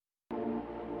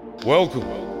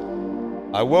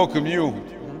Welcome. I welcome you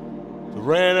to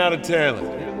Ran Out of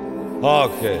Talent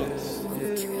podcast.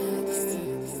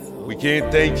 We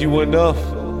can't thank you enough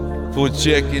for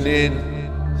checking in,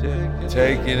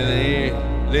 taking it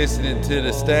in, listening to the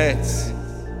stats.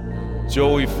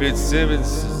 Joey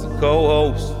Fitzsimmons is the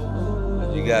co-host.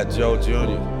 And you got Joe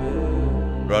Jr.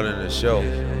 running the show.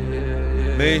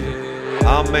 Me,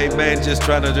 I'm main man just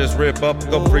trying to just rip up a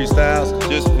couple freestyles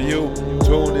just for you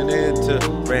tuning in to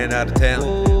Ran Out of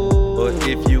Talent. But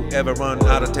if you ever run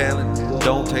out of talent,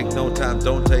 don't take no time,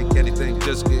 don't take anything,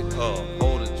 just get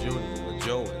hold of Junior or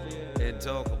Joey and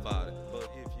talk about it. But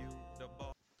if you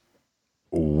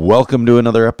Welcome to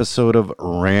another episode of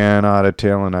Ran Out of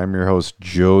Talent. I'm your host,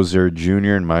 Joe Zer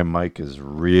Jr., and my mic is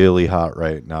really hot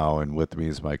right now. And with me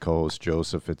is my co-host,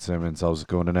 Joseph Fitzsimmons. How's it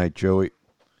going tonight, Joey?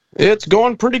 It's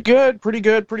going pretty good.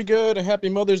 A happy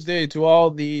Mother's Day to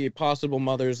all the possible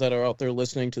mothers that are out there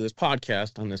listening to this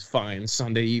podcast on this fine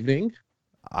Sunday evening.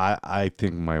 I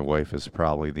think my wife is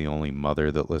probably the only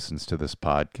mother that listens to this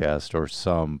podcast, or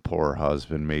some poor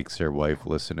husband makes their wife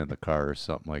listen in the car or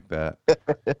something like that.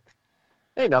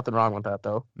 Ain't nothing wrong with that,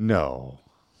 though. No.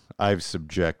 I've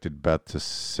subjected Beth to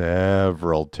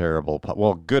several terrible,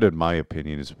 good in my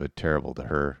opinion, but terrible to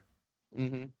her.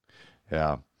 Mm-hmm.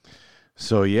 Yeah.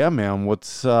 So, yeah, man,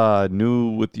 what's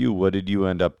new with you? What did you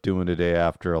end up doing today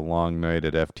after a long night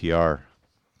at FTR?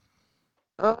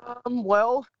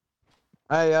 Well,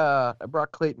 I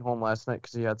brought Clayton home last night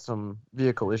because he had some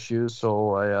vehicle issues,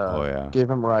 so I gave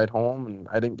him a ride home, and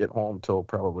I didn't get home till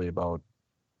probably about,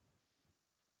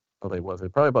 probably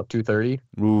about 2:30.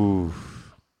 Ooh.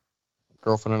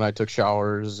 Girlfriend and I took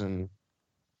showers and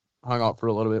hung out for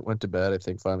a little bit, went to bed, I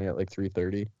think finally at like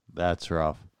 3:30. That's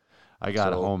rough. I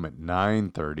got home at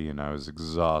 9:30 and I was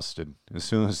exhausted. As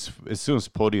soon as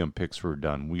podium picks were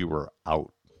done, we were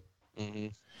out. Mm-hmm.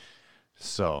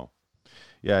 So,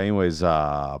 yeah, anyways,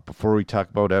 before we talk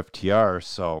about FTR,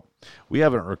 so we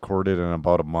haven't recorded in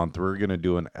about a month. We're going to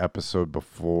do an episode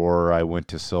before I went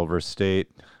to Silver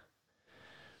State.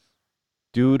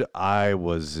 Dude, I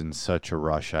was in such a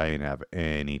rush. I didn't have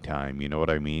any time. You know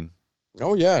what I mean?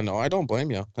 Oh, yeah, no, I don't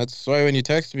blame you. That's why when you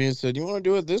texted me and said, you want to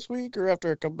do it this week or after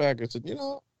I come back? I said,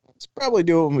 let's probably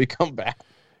do it when we come back.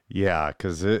 Yeah,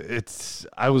 because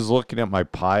I was looking at my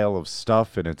pile of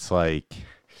stuff, and it's like,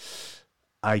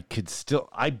 I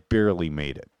barely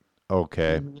made it.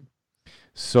 Okay. Mm-hmm.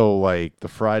 So, like, the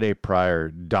Friday prior,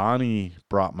 Donnie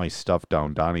brought my stuff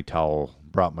down. Donnie Towell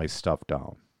brought my stuff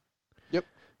down. Yep.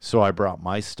 So I brought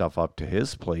my stuff up to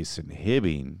his place in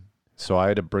Hibbing. So I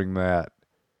had to bring that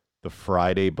the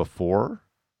Friday before,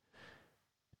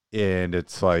 and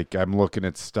it's like I'm looking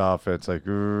at stuff, and it's like,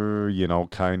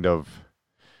 kind of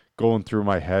going through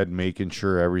my head, making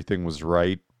sure everything was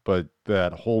right. But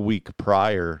that whole week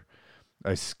prior,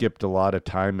 I skipped a lot of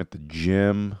time at the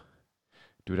gym.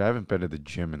 Dude, I haven't been to the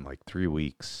gym in like 3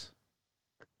 weeks.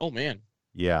 Oh, man.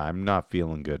 Yeah, I'm not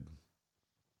feeling good.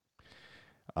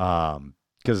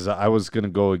 Because I was going to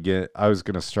go again. I was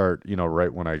going to start,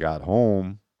 right when I got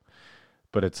home.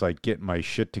 But it's like getting my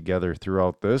shit together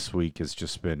throughout this week has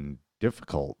just been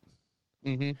difficult.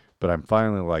 Mm-hmm. But I'm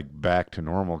finally like back to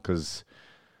normal because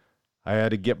I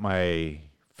had to get my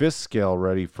fist scale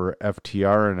ready for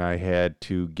FTR, and I had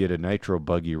to get a nitro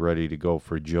buggy ready to go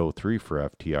for Joe 3 for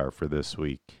FTR for this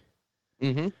week.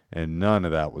 Mm-hmm. And none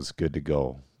of that was good to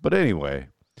go. But anyway,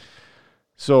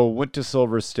 so went to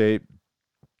Silver State.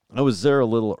 I was there a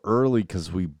little early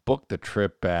because we booked the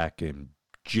trip back in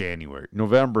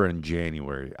November and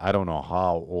January. I don't know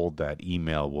how old that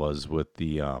email was with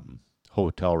the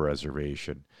hotel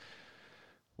reservation.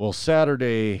 Well,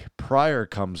 Saturday prior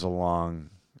comes along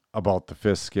about the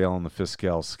fifth scale and the fifth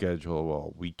scale schedule.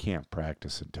 Well, we can't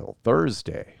practice until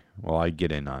Thursday. Well, I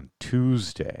get in on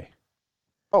Tuesday.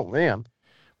 Oh, man.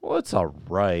 Well, it's all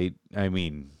right. I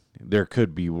mean, there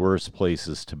could be worse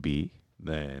places to be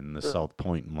than the South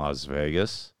Point in Las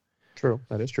Vegas. True.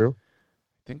 That is true.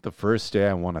 I think the first day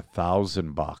I won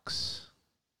 $1,000.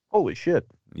 Holy shit.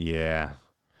 Yeah.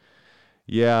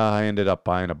 Yeah, I ended up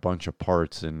buying a bunch of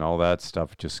parts and all that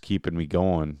stuff, just keeping me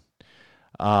going.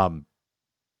 I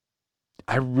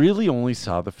really only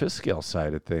saw the fifth scale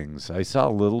side of things. I saw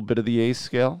a little bit of the A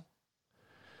scale,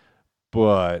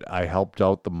 but I helped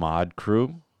out the mod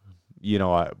crew,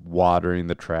 watering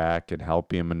the track and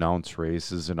helping them announce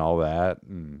races and all that.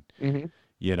 And,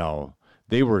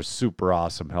 they were super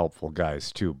awesome, helpful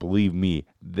guys, too. Believe me,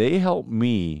 they helped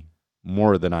me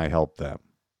more than I helped them.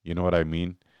 You know what I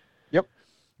mean? Yep.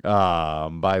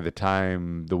 By the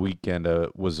time the weekend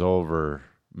was over,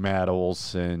 Matt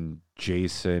Olson,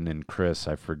 Jason, and Chris,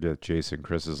 I forget Jason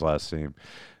Chris's last name,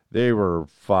 They were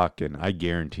fucking, I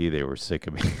guarantee they were sick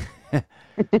of me.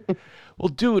 Well,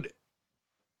 dude,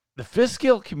 the fifth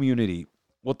scale community,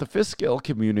 what the fifth scale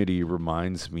community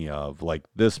reminds me of, like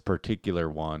this particular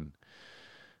one,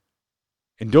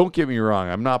 and don't get me wrong,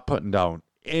 I'm not putting down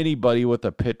anybody with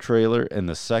a pit trailer, and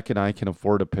the second I can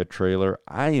afford a pit trailer,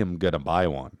 I am going to buy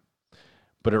one.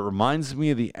 But it reminds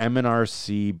me of the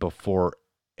MNRC before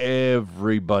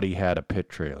everybody had a pit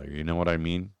trailer. You know what I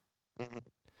mean? Mm-hmm.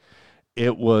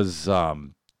 It was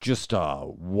just a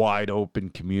wide open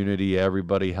community,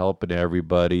 everybody helping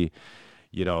everybody.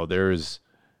 You know, there's,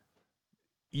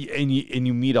 and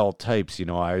you meet all types. You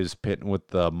know, I was pitting with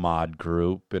the mod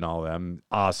group and all them,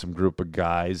 awesome group of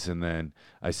guys. And then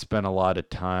I spent a lot of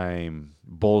time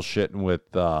bullshitting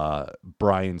with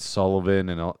Brian Sullivan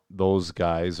and those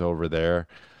guys over there.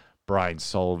 Brian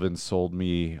Sullivan sold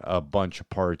me a bunch of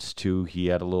parts too. He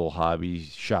had a little hobby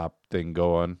shop thing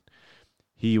going.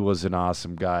 He was an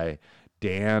awesome guy.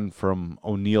 Dan from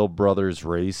O'Neill Brothers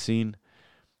Racing,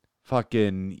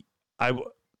 fucking,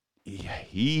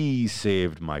 he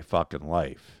saved my fucking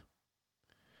life.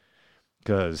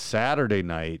 Because Saturday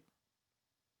night,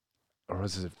 or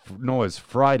was it? No, it was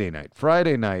Friday night.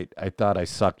 Friday night, I thought I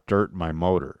sucked dirt in my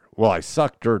motor. Well, I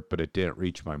sucked dirt, but it didn't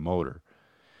reach my motor.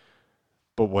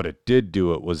 But what it did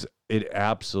do, it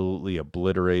absolutely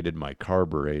obliterated my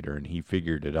carburetor, and he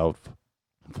figured it out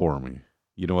for me.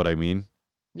 You know what I mean?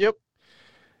 Yep.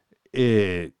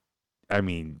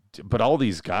 But all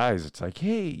these guys, it's like,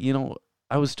 hey, you know,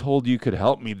 I was told you could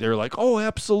help me. They're like, oh,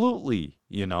 absolutely,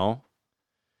 you know?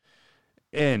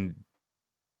 And,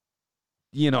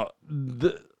 you know,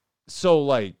 so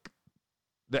like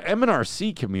the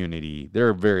MNRC community,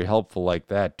 they're very helpful like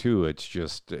that too. It's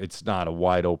just, it's not a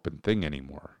wide open thing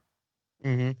anymore.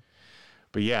 Mm-hmm.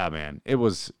 But yeah, man, it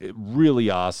was a really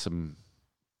awesome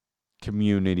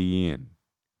community and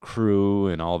crew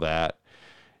and all that.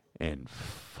 And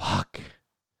fuck,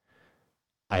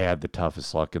 I had the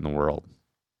toughest luck in the world.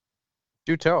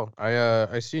 Do tell.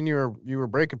 I seen you were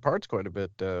breaking parts quite a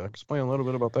bit. Explain a little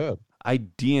bit about that. I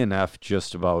DNF'd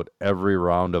just about every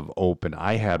round of open.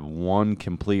 I had one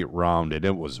complete round, and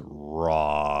it was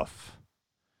rough.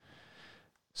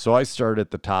 So I started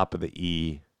at the top of the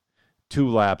E. 2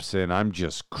 laps in, I'm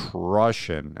just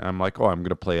crushing. I'm like, oh, I'm going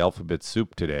to play Alphabet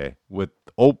Soup today with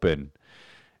open.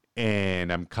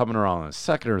 And I'm coming around the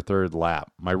second or third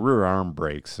lap. My rear arm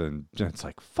breaks, and it's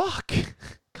like, fuck,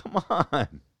 come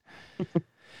on.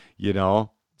 You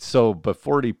know? So, but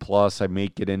 40 plus, I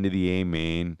make it into the A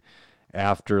main.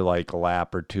 After like a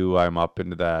lap or two, I'm up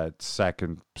into that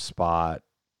second spot.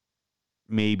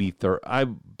 Maybe third.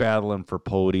 I'm battling for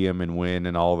podium and win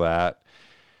and all that.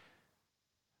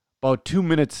 About 2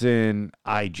 minutes in,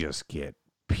 I just get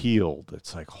peeled.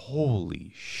 It's like,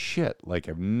 holy shit. Like,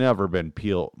 I've never been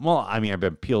peeled. Well, I mean, I've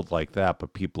been peeled like that,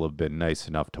 but people have been nice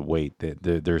enough to wait.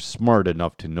 They're smart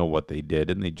enough to know what they did,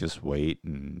 and they just wait,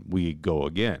 and we go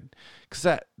again.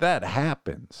 Because that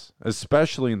happens,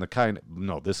 especially in the kind of,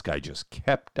 no, this guy just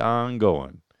kept on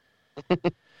going.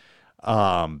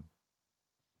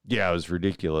 Yeah, it was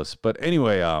ridiculous. But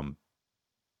anyway,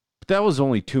 that was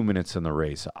only 2 minutes in the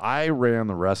race. I ran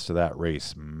the rest of that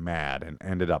race mad and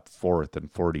ended up 4th and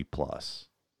 40 plus.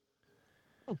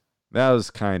 That was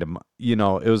kind of, you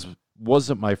know,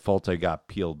 wasn't my fault I got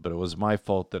peeled, but it was my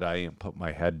fault that I didn't put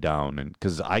my head down, and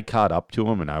because I caught up to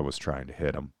him and I was trying to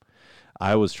hit him.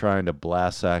 I was trying to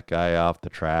blast that guy off the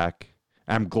track.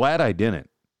 I'm glad I didn't.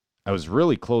 I was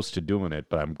really close to doing it,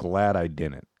 but I'm glad I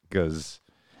didn't, because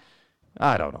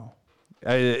I don't know.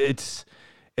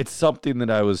 It's something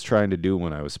that I was trying to do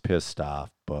when I was pissed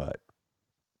off, but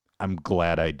I'm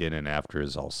glad I didn't after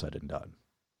it's all said and done.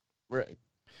 Right.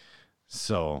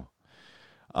 So,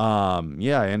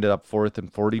 yeah, I ended up 4th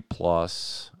and 40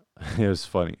 plus. It was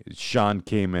funny. Sean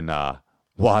came and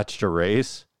watched a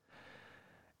race,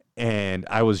 and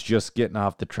I was just getting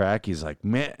off the track. He's like,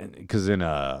 man, because in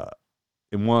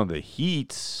one of the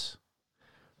heats,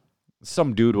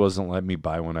 some dude wasn't letting me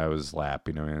buy when I was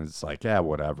lapping him, and it's like, yeah,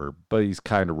 whatever. But he's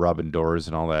kind of rubbing doors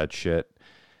and all that shit.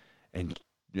 And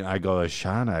I go to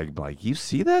Sean, I'm like, you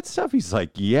see that stuff? He's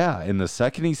like, yeah. And the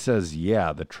second he says,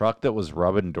 yeah, the truck that was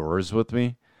rubbing doors with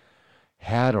me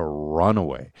had a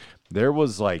runaway. There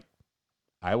was like,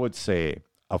 I would say,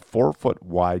 a 4-foot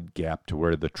wide gap to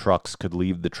where the trucks could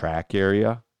leave the track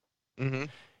area. Mm-hmm.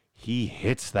 He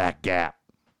hits that gap,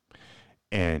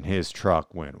 and his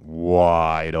truck went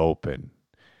wide open.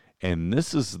 And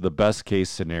this is the best case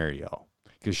scenario,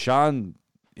 because Sean,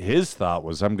 his thought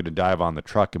was, I'm going to dive on the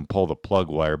truck and pull the plug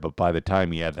wire. But by the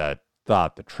time he had that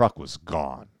thought, the truck was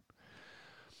gone.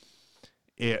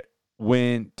 It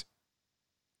went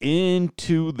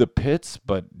into the pits,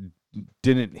 but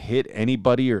didn't hit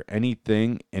anybody or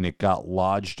anything, and it got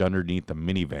lodged underneath the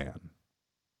minivan.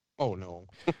 Oh, no.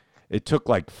 It took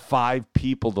like 5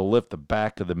 people to lift the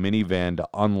back of the minivan to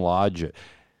unlodge it.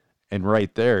 And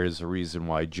right there is the reason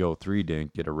why Joe 3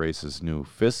 didn't get to race his new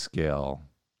fifth scale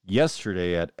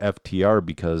yesterday at FTR,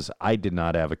 because I did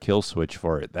not have a kill switch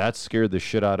for it. That scared the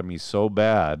shit out of me so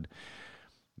bad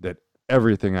that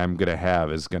everything I'm going to have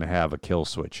is going to have a kill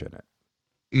switch in it.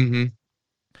 Mm-hmm.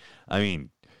 I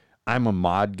mean, I'm a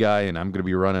mod guy and I'm going to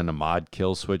be running a mod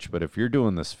kill switch, but if you're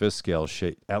doing this fifth scale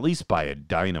shit, at least buy a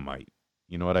dynamite.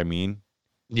 You know what I mean?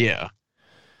 Yeah.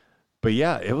 But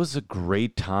yeah, it was a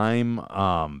great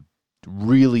time.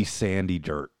 Really sandy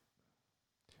dirt.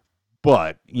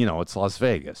 But, you know, it's Las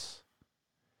Vegas.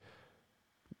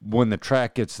 When the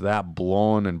track gets that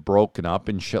blown and broken up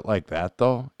and shit like that,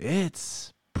 though,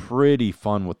 it's pretty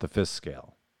fun with the fifth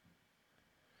scale.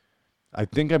 I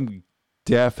think I'm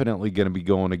definitely going to be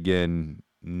going again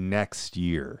next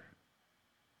year.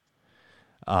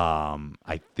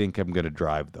 I think I'm going to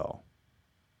drive, though.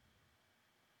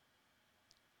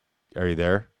 Are you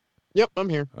there? Yep, I'm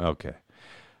here. Okay.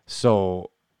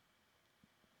 So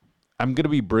I'm going to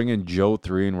be bringing Joe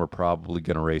 3, and we're probably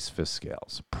going to race fifth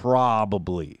scales.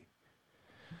 Probably.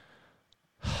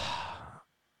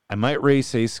 I might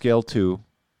race A scale 2,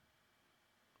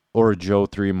 or Joe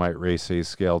 3 might race A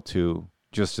scale 2,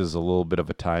 just as a little bit of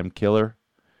a time killer.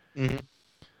 Mm-hmm.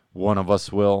 One of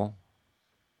us will.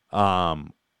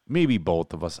 Maybe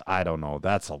both of us. I don't know.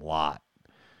 That's a lot.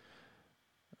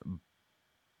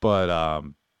 But,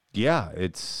 yeah,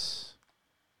 it's...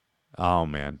 Oh,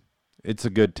 man. It's a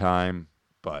good time,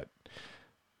 but...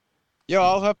 Yeah,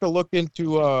 I'll have to look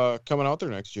into coming out there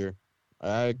next year.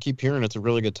 I keep hearing it's a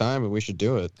really good time, and we should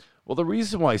do it. Well, the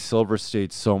reason why Silver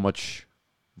State's so much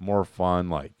more fun,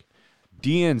 like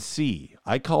DNC,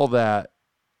 I call that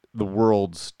the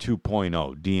world's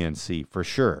 2.0, DNC, for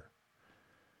sure.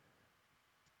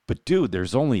 But, dude,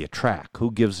 there's only a track.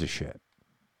 Who gives a shit?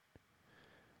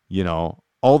 You know,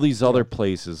 all these other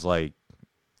places like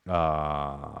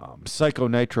Psycho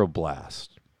Nitro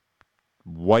Blast,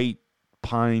 White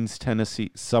Pines,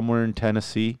 Tennessee, somewhere in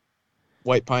Tennessee.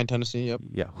 White Pine, Tennessee, yep.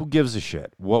 Yeah, who gives a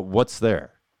shit? What's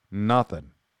there?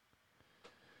 Nothing.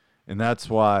 And that's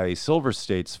why Silver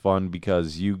State's fun,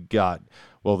 because you got,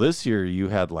 well, this year you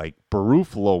had like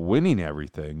Barufalo winning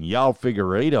everything. Yao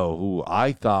Figueiredo, who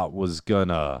I thought was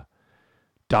gonna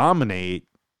dominate.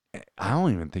 I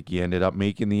don't even think he ended up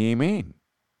making the A-main.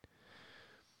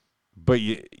 But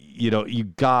you know,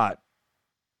 you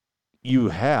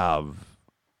have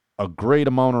a great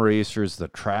amount of racers. The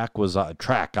track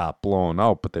got blown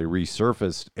out, but they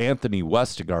resurfaced. Anthony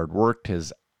Westergaard worked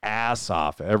his ass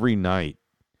off every night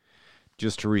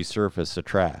just to resurface the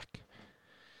track.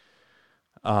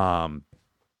 But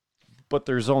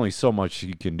there's only so much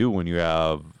you can do when you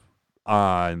have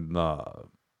I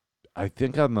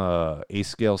think on the A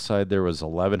scale side there was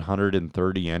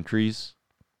 1,130 entries.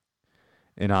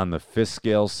 And on the fifth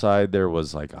scale side there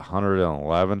was like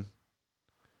 111.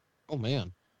 Oh,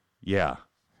 man. Yeah.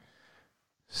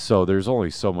 So there's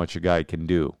only so much a guy can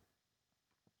do.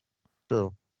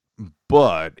 True.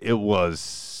 But it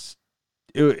was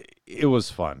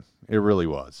fun. It really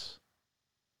was.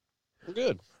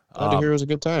 Good. Glad to hear it was a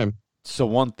good time. So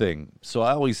one thing. So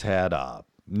I always had a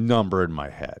number in my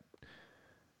head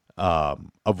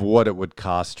of what it would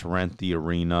cost to rent the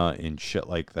arena and shit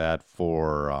like that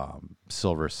for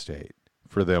Silver State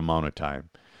for the amount of time.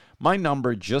 My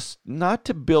number, just not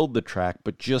to build the track,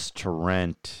 but just to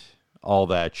rent all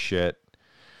that shit,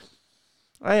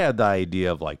 I had the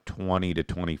idea of like $20,000 to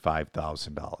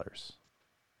 $25,000.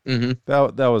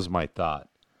 Mm-hmm. That was my thought.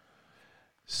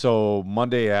 So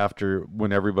Monday after,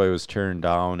 when everybody was tearing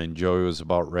down and Joey was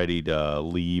about ready to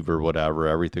leave or whatever,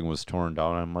 everything was torn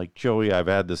down. I'm like, Joey, I've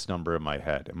had this number in my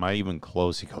head. Am I even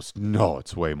close? He goes, no,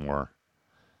 it's way more.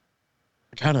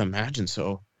 I gotta imagine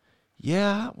so.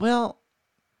 Yeah, well,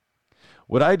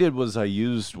 what I did was I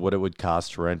used what it would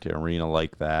cost to rent an arena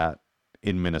like that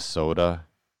in Minnesota,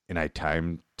 and I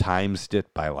times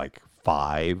it by like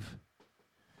 5.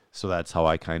 So that's how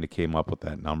I kind of came up with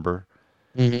that number.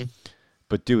 Mm-hmm.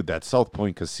 But, dude, that South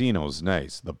Point Casino is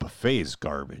nice. The buffet's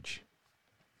garbage.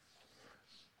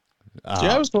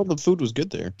 I was told the food was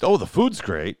good there. Oh, the food's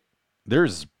great.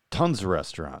 There's tons of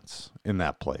restaurants in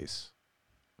that place.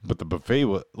 But the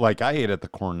buffet, like I ate at the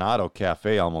Coronado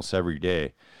Cafe almost every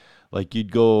day. Like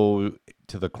you'd go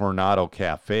to the Coronado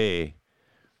Cafe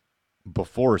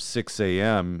before 6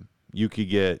 a.m., you could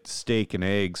get steak and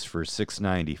eggs for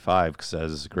 $6.95 because that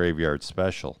is a graveyard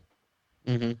special.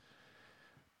 Mm-hmm.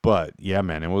 But, yeah,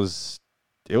 man, it was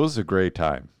it was a great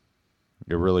time.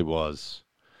 It really was.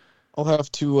 I'll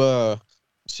have to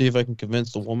see if I can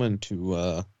convince the woman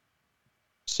to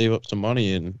save up some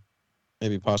money and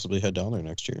maybe possibly head down there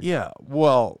next year. Yeah,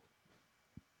 well,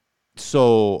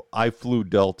 so I flew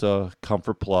Delta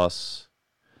Comfort Plus,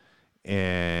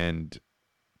 and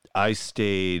I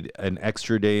stayed an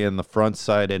extra day in the front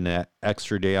side and an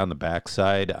extra day on the back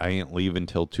side. I ain't leaving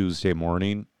until Tuesday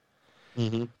morning.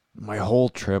 Mm-hmm. My whole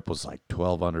trip was like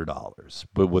 $1,200,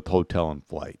 but with hotel and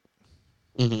flight.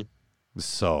 Mm-hmm.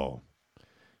 So,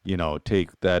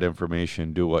 take that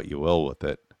information, do what you will with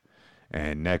it.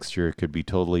 And next year it could be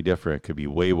totally different. It could be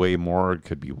way, way more. It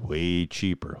could be way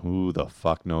cheaper. Who the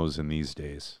fuck knows in these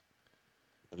days?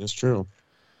 That is true.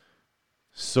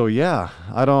 So yeah,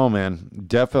 I don't know, man.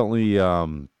 Definitely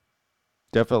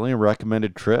a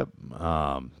recommended trip.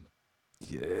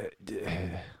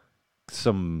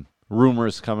 Some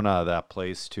rumors coming out of that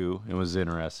place too. It was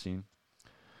interesting.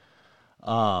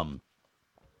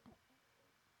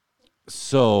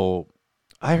 So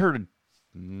I heard,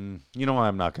 I'm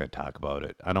not going to talk about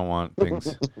it. I don't want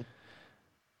things.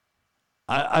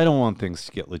 I don't want things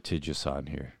to get litigious on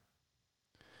here.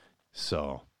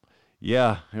 So,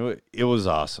 yeah, it was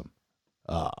awesome.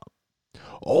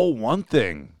 One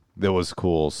thing that was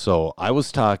cool. So I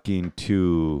was talking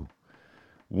to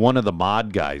one of the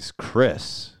mod guys,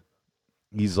 Chris.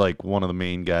 He's like one of the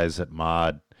main guys at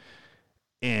Mod.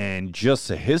 And just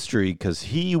a history, because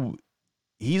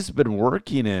he's been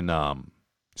working in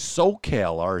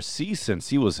SoCal RC since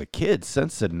he was a kid,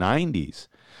 since the 90s.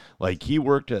 Like, he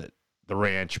worked at the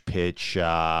Ranch Pit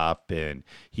Shop, and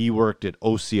he worked at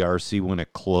OCRC when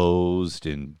it closed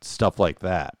and stuff like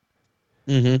that.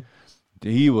 Mm-hmm.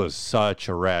 He was such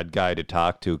a rad guy to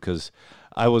talk to, because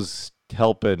I was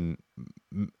helping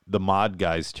the Mod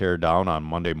guys tear down on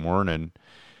Monday morning,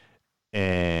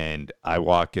 and I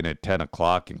walk in at 10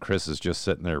 o'clock, and Chris is just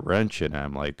sitting there wrenching.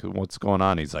 I'm like, what's going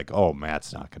on? He's like, oh,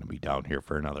 Matt's not going to be down here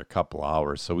for another couple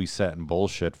hours. So we sat and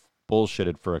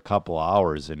bullshitted for a couple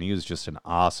hours, and he was just an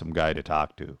awesome guy to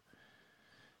talk to.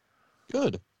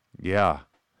 Good. Yeah.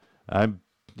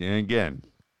 Again,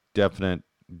 definite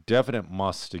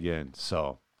must again.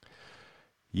 So,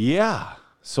 yeah.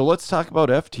 So let's talk about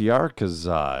FTR, because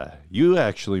you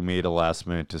actually made a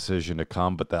last-minute decision to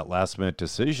come, but that last-minute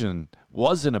decision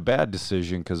wasn't a bad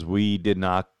decision, because we did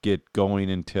not get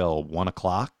going until 1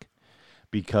 o'clock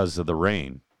because of the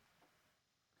rain.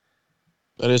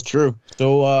 That is true.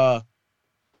 So,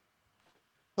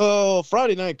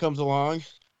 Friday night comes along.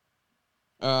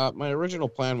 My original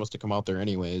plan was to come out there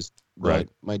anyways. Right.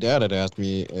 My dad had asked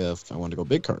me if I wanted to go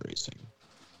big car racing.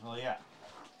 Oh, yeah.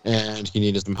 And he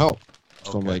needed some help.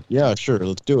 So I'm Okay. like, yeah, sure,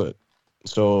 let's do it.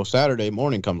 So Saturday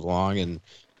morning comes along, and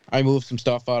I moved some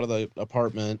stuff out of the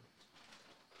apartment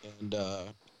and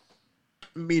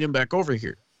meet him back over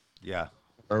here. Yeah.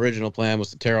 Our original plan was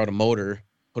to tear out a motor,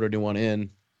 put a new one in,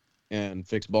 and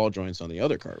fix ball joints on the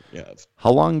other car we have.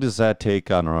 How long does that take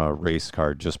on a race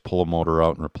car? Just pull a motor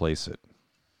out and replace it?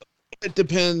 It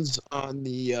depends on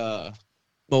the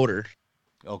motor.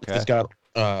 Okay.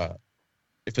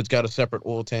 If it's got a separate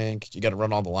oil tank, you got to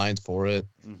run all the lines for it.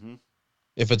 Mm-hmm.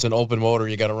 If it's an open motor,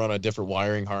 you got to run a different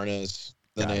wiring harness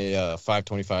than a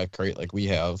 525 crate like we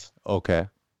have. Okay.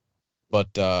 But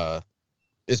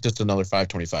it's just another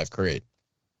 525 crate.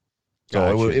 So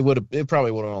Gotcha. it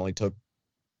probably would have only took,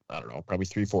 I don't know, probably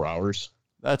 3-4 hours.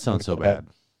 That sounds so bad.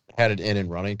 Had it in and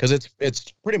running, because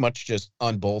it's pretty much just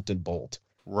unbolt and bolt.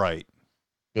 Right.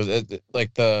 Because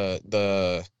like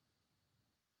the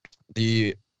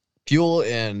fuel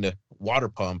and water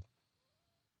pump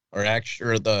or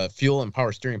the fuel and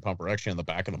power steering pump are actually on the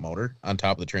back of the motor on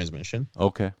top of the transmission.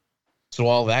 Okay. So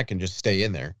all that can just stay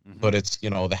in there. Mm-hmm. But it's, the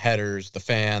headers, the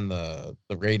fan, the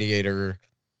radiator,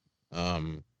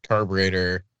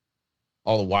 carburetor,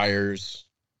 all the wires,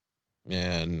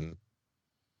 and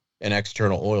an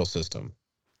external oil system.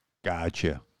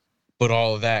 Gotcha. But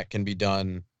all of that can be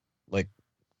done, like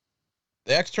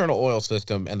the external oil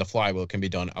system and the flywheel can be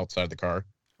done outside the car.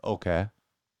 Okay.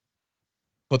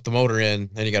 Put the motor in,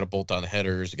 then you got to bolt on the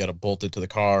headers. You got to bolt it to the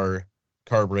car,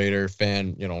 carburetor,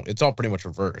 fan. It's all pretty much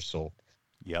reversed. So,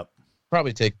 yep.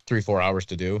 Probably take 3-4 hours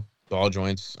to do. Ball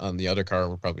joints on the other car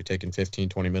were probably taking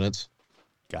 15-20 minutes.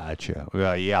 Gotcha.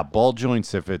 Yeah, ball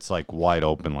joints, if it's like wide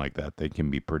open like that, they can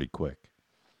be pretty quick.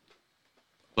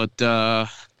 But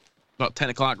about 10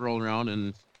 o'clock rolled around,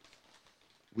 and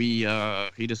he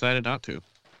decided not to.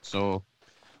 So.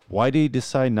 Why did he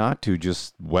decide not to?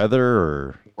 Just weather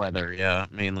or? Weather, yeah,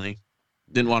 mainly.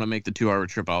 Didn't want to make the 2-hour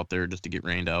trip out there just to get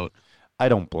rained out. I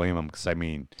don't blame him, because,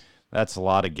 that's a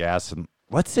lot of gas. And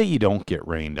let's say you don't get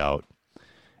rained out.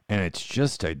 and it's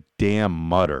just a damn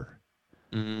mutter.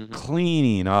 Mm-hmm.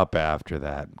 Cleaning up after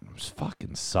that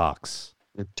fucking sucks.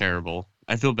 It's terrible.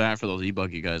 I feel bad for those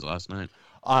e-buggy guys last night.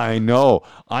 I know.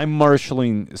 I'm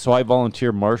marshaling, so I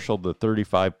volunteer marshaled the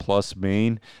 35 plus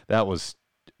main. That was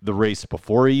the race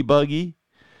before e-buggy.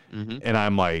 Mm-hmm. And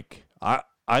I'm like,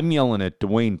 I'm yelling at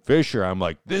Dwayne Fisher. I'm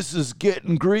like, this is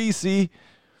getting greasy.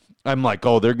 I'm like,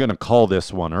 oh, they're going to call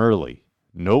this one early.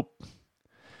 Nope.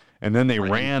 And then they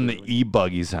ran the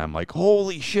e-buggies. I'm like,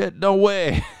 holy shit, no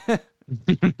way.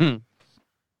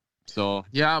 So,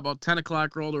 yeah, about 10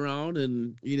 o'clock rolled around,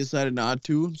 and he decided not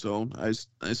to. So I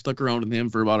stuck around with him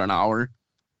for about an hour.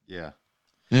 Yeah.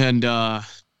 And I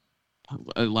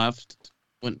left,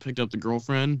 went and picked up the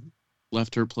girlfriend,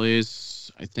 left her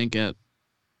place, I think, at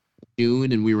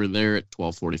noon, and we were there at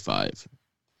 12:45.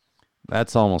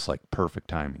 That's almost like perfect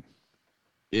timing.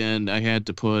 And I had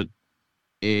to put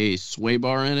a sway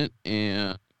bar in it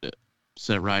and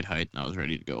set ride height, and I was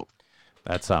ready to go.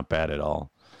 That's not bad at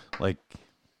all. Like,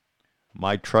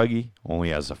 my Truggy only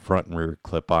has a front and rear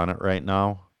clip on it right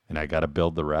now, and I got to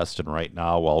build the rest. And right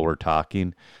now, while we're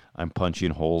talking, I'm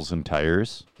punching holes in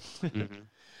tires. Mm-hmm.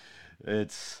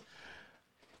 It's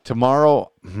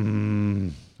tomorrow.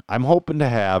 I'm hoping to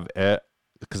have it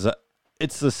because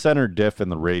it's the center diff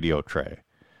and the radio tray.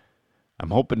 I'm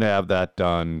hoping to have that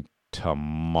done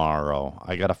tomorrow.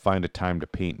 I got to find a time to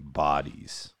paint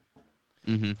bodies.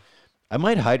 Mm-hmm. I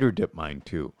might hydro dip mine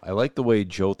too. I like the way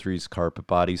Joe 3's carpet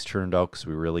bodies turned out because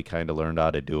we really kind of learned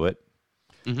how to do it.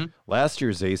 Mm-hmm. Last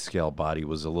year's A-scale body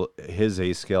was his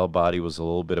A-scale body was a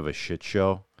little bit of a shit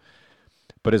show,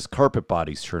 but his carpet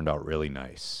bodies turned out really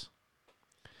nice.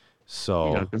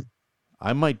 So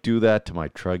I might do that to my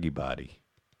Truggy body.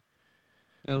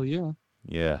 Hell yeah.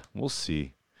 Yeah, we'll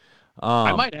see.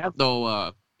 I might have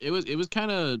though. It was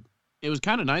kind of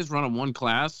nice running one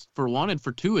class for one, and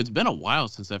for two, it's been a while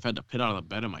since I've had to pit out of the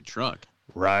bed in my truck.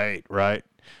 Right.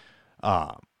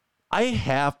 I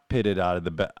have pitted out of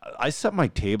the bed. I set my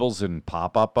tables in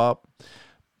pop-up up,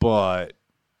 but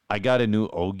I got a new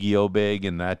Ogio bag,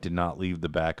 and that did not leave the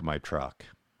back of my truck.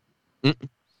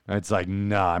 It's like,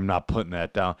 nah, I'm not putting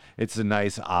that down. It's a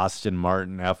nice Aston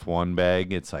Martin F1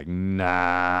 bag. It's like,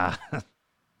 nah.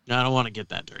 I don't want to get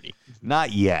that dirty.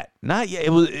 Not yet.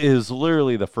 It was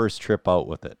literally the first trip out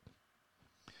with it.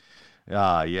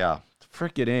 Yeah.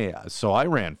 Frickin' A. So I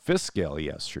ran fifth scale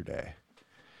yesterday.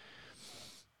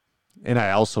 And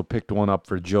I also picked one up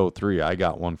for Joe 3. I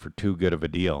got one for too good of a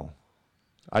deal.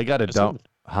 I got to dump.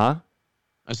 Huh?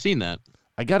 I've seen that.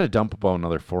 I got to dump about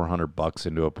another $400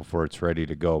 into it before it's ready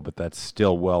to go, but that's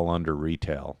still well under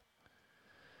retail.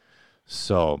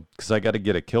 So, because I got to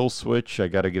get a kill switch, I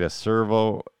got to get a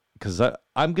servo, because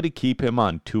I'm going to keep him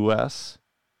on 2S.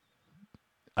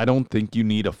 I don't think you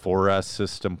need a 4S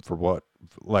system for what,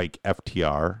 like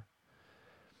FTR.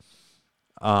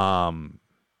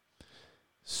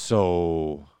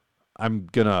 So I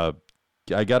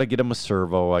got to get him a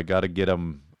servo. I got to get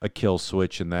him a kill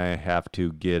switch, and then I have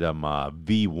to get him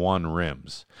V1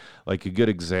 rims. Like a good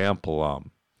example,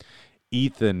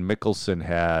 Ethan Mickelson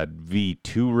had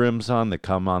V2 rims on that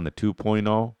come on the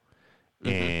 2.0,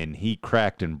 and he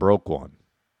cracked and broke one.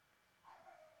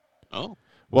 Oh.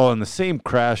 Well, in the same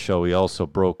crash show, he also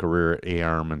broke a rear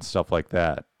A-arm and stuff like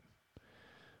that.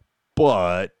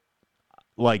 But,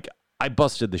 like, I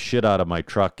busted the shit out of my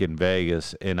truck in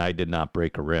Vegas, and I did not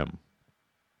break a rim.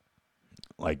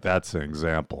 Like, that's an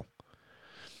example.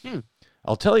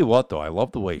 I'll tell you what, though. I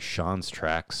love the way Sean's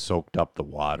track soaked up the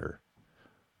water.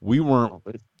 We weren't,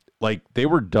 like, they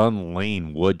were done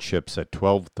laying wood chips at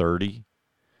 12:30,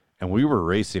 and we were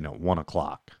racing at 1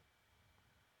 o'clock.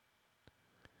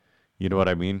 You know what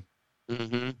I mean?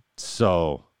 Mm-hmm.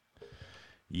 So,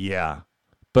 yeah.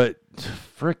 But,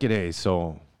 frickin' A,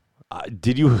 so...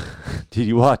 did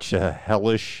you watch a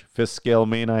hellish fifth scale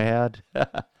main I had?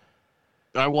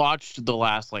 I watched the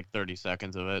last 30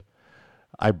 seconds of it.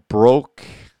 I broke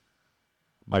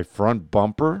my front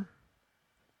bumper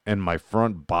and my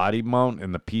front body mount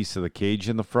and the piece of the cage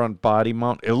in the front body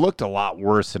mount. It looked a lot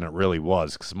worse than it really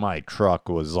was because my truck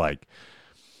was like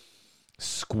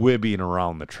squibbing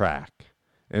around the track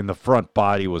and the front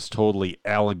body was totally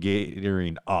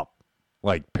alligatoring up,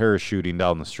 like parachuting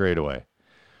down the straightaway.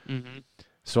 Mm-hmm.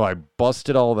 So I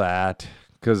busted all that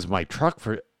because my truck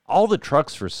all the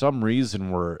trucks for some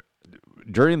reason were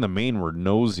during the main were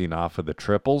nosing off of the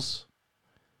triples.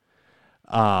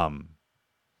 I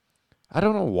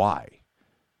don't know why,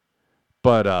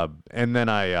 but and then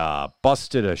I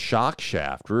busted a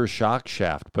rear shock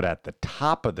shaft, but at the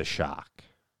top of the shock.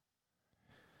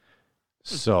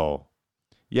 So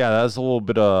yeah, that was a little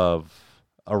bit of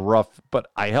a rough, but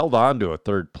I held on to a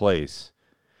third place.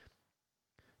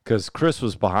 Because Chris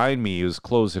was behind me. He was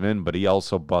closing in, but he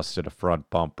also busted a front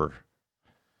bumper.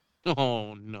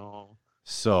 Oh, no.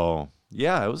 So,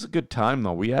 yeah, it was a good time,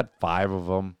 though. We had 5 of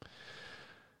them.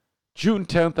 June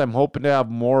 10th, I'm hoping to have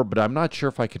more, but I'm not sure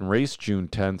if I can race June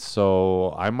 10th,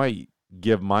 so I might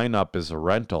give mine up as a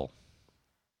rental.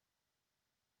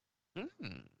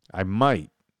 I might.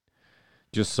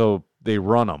 Just so they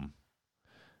run them.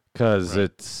 Because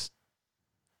it's...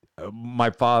 my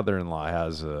father-in-law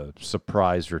has a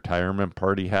surprise retirement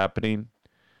party happening.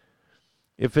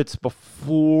 If it's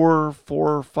before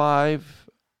 4 or 5,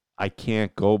 I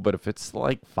can't go. But if it's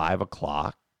like 5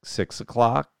 o'clock, 6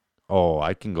 o'clock,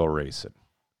 I can go racing.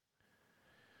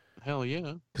 Hell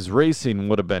yeah. Because racing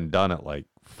would have been done at like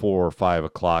 4 or 5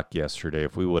 o'clock yesterday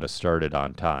if we would have started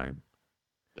on time.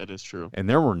 That is true. And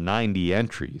there were 90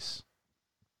 entries.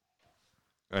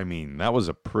 I mean, that was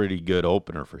a pretty good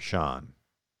opener for Sean.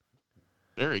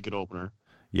 Very good opener.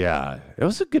 Yeah, it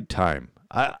was a good time.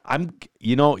 I'm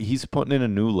he's putting in a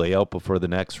new layout before the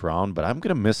next round, but I'm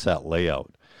going to miss that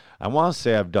layout. I want to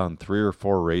say I've done 3 or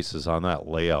 4 races on that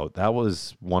layout. That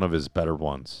was one of his better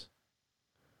ones.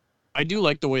 I do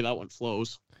like the way that one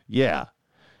flows. Yeah.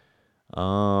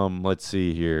 Let's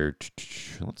see here.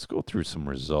 Let's go through some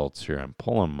results here. I'm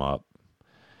pulling them up.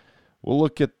 We'll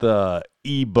look at the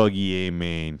E-Buggy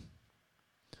A-Main.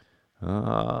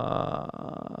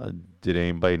 Did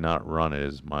anybody not run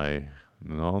it?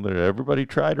 Everybody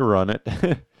tried to run it.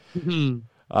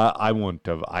 I wouldn't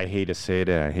have. I hate to say it,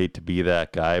 and I hate to be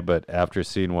that guy, but after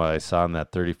seeing what I saw in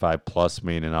that 35 plus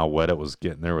main and how wet it was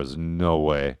getting, there was no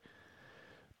way.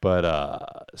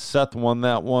 But Seth won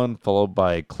that one, followed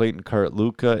by Clayton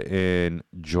Cartluca and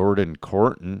Jordan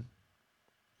Corton.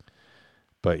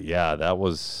 But yeah, that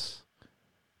was...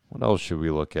 what else should we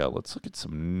look at? Let's look at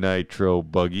some Nitro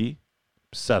Buggy.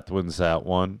 Seth wins that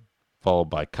one, followed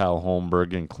by Kyle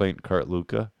Holmberg and Clayton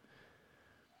Cartluca.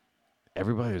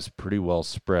 Everybody was pretty well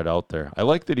spread out there. I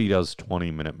like that he does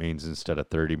 20-minute mains instead of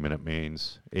 30-minute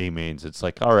mains, A-mains. It's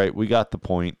like, all right, we got the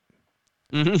point.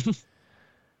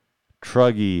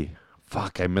 Truggy,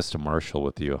 fuck, I missed a Marshall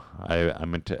with you. I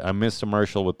missed a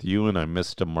Marshall with you, and I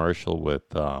missed a Marshall with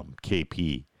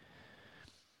KP.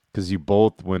 Because you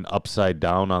both went upside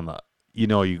down on the...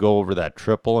 you go over that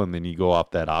triple, and then you go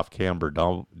off that off-camber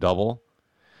double.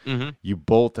 Mm-hmm. You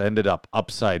both ended up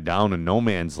upside down in no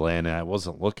man's land, and I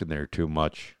wasn't looking there too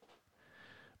much.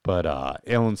 But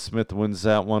Alan Smith wins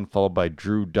that one, followed by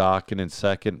Drew Dawkin in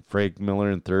second, Frank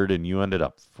Miller in third, and you ended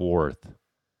up fourth.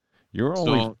 You were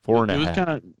only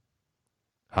 4.5.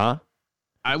 Huh?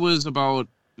 I was about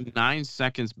 9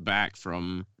 seconds back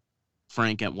from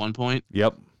Frank at one point.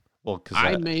 Yep. Well, because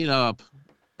I made up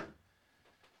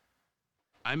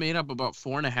about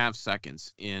 4.5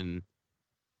 seconds in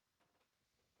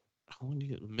a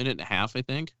minute and a half, I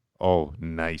think. Oh,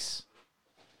 nice.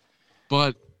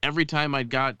 But every time I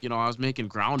was making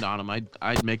ground on him,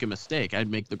 I'd make a mistake. I'd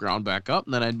make the ground back up,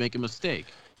 and then I'd make a mistake.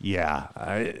 Yeah.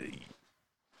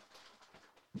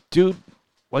 Dude,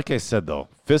 like I said, though,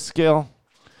 fifth scale,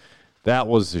 that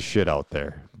was the shit out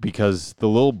there. Because the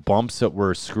little bumps that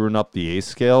were screwing up the A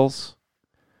scales,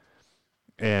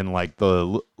 and I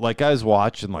was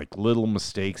watching like little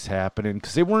mistakes happening,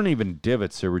 because they weren't even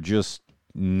divots. They were just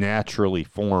naturally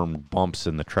formed bumps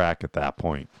in the track at that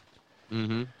point.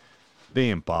 Mm-hmm. They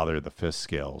didn't bother the fifth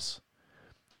scales.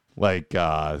 Like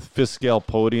fifth scale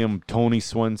podium, Tony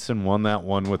Swenson won that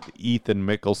one with Ethan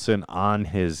Mickelson on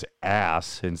his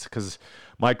ass. And because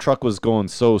my truck was going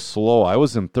so slow, I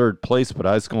was in third place, but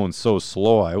I was going so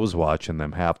slow, I was watching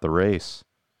them half the race.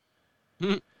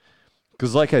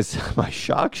 Because like I said, my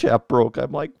shock shaft broke.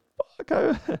 I'm like,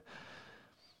 fuck.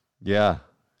 Yeah.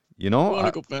 I want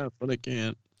to go fast, but I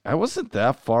can't. I wasn't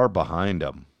that far behind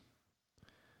him.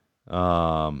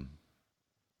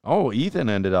 Ethan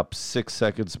ended up 6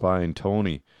 seconds behind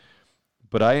Tony.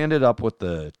 But I ended up with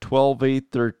the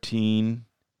 12.813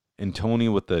 and Tony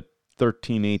with the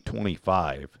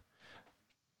 13.825.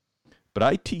 But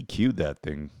I TQ'd that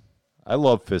thing. I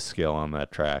love fifth scale on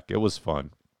that track. It was fun.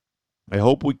 I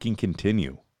hope we can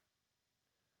continue.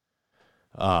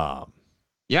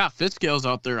 Yeah, fifth scales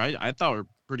out there I thought were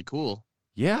pretty cool.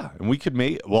 Yeah, and we could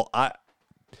make... Well,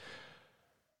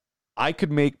 I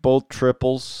could make both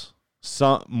triples.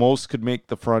 Most could make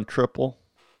the front triple.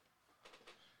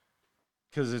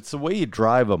 Because it's the way you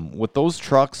drive them. With those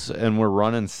trucks, and we're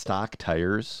running stock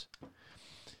tires,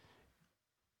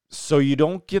 so you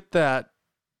don't get that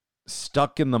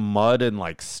stuck in the mud and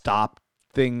stop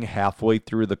thing halfway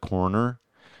through the corner.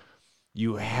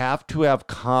 You have to have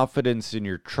confidence in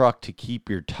your truck to keep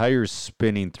your tires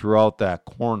spinning throughout that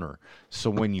corner. So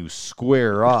when you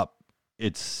square up,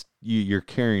 you're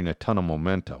carrying a ton of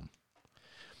momentum.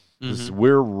 Mm-hmm.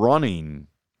 We're running,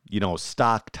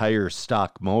 stock tire,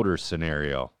 stock motor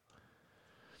scenario.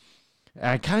 And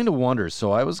I kind of wonder,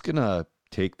 so I was going to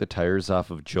take the tires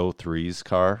off of Joe 3's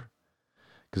car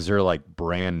because they're like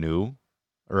brand new,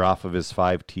 or off of his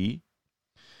 5T.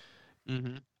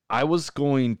 Mm-hmm. I was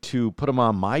going to put them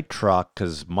on my truck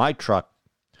because my truck,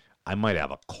 I might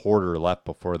have a quarter left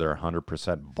before they're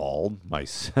 100% bald.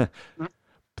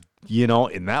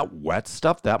 In that wet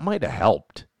stuff, that might have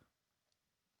helped.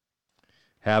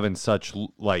 Having such,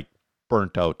 like,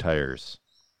 burnt out tires.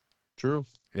 True.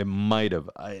 It might have.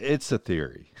 It's a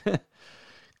theory.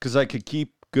 Because I could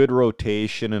keep good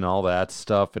rotation and all that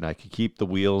stuff, and I could keep the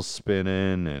wheels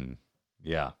spinning, and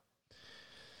yeah.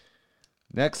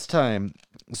 Next time,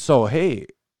 so hey,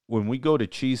 when we go to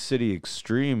Cheese City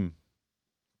Extreme,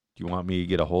 do you want me to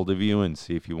get a hold of you and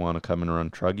see if you want to come and run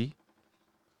Truggy?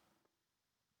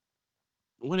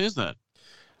 What is that?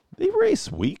 They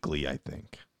race weekly, I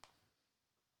think.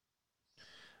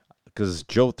 Because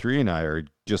Joe 3 and I are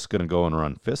just going to go and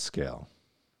run Fifth Scale.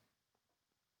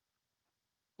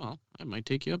 Well, I might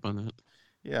take you up on that.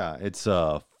 Yeah, it's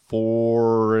a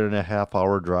 4.5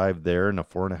 hour drive there and a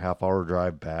 4.5 hour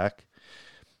drive back.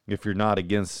 If you're not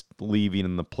against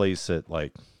leaving the place at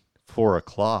like 4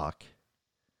 o'clock.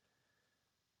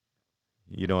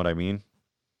 You know what I mean?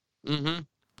 Mm-hmm.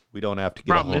 We don't have to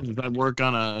get Problem is I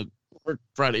work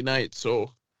Friday night,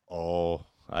 so. Oh,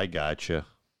 I gotcha.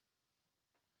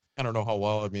 I don't know how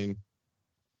well. I mean,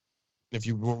 if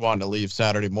you were wanting to leave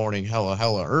Saturday morning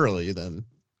hella early, then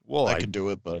I could do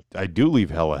it. But I do leave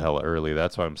hella early.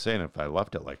 That's what I'm saying. If I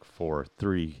left at like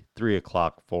 3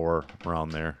 o'clock, 4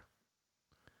 around there.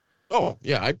 Oh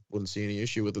yeah, I wouldn't see any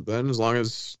issue with it then, as long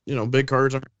as big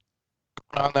cars aren't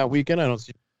on that weekend. I don't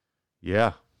see.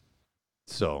 Yeah.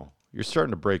 So you're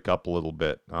starting to break up a little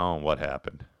bit. Oh, what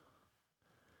happened?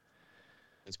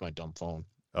 It's my dumb phone.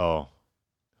 Oh.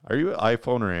 Are you an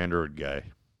iPhone or Android guy?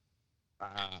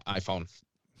 iPhone.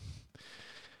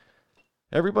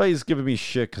 Everybody's giving me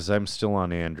shit because I'm still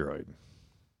on Android.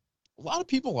 A lot of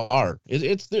people are.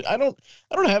 I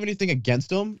don't have anything against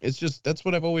them. It's just that's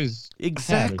what I've always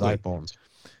exactly had iPhones.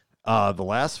 The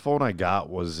last phone I got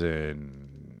was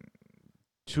in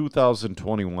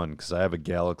 2021 because I have a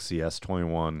Galaxy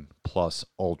S21 Plus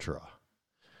Ultra.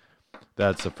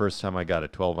 That's the first time I got a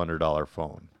 $1,200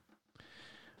 phone.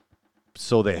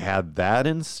 So they had that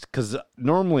because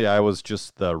normally I was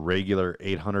just the regular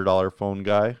 $800 phone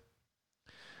guy.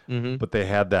 Mm-hmm. But they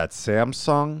had that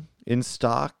Samsung in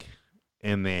stock,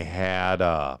 and they had,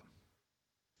 I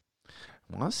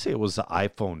want to say it was the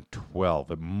iPhone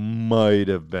 12. It might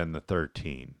have been the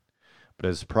 13, but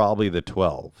it's probably the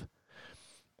 12.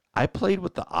 I played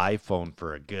with the iPhone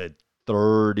for a good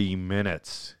 30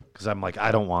 minutes because I'm like,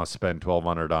 I don't want to spend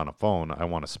 $1,200 on a phone. I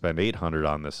want to spend $800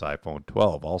 on this iPhone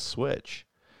 12. I'll switch.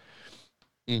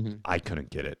 Mm-hmm. I couldn't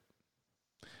get it.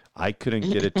 I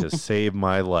couldn't get it to save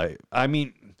my life. I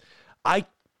mean, I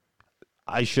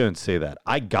shouldn't say that.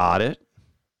 I got it,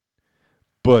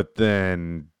 but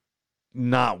then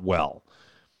not well.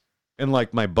 And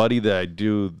like my buddy that I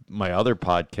do my other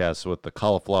podcast with, the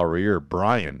Cauliflower Ear,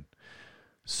 Brian.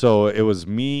 So it was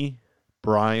me,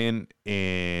 Brian,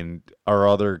 and our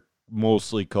other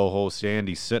mostly co-host,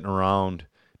 Andy, sitting around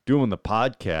doing the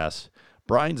podcast.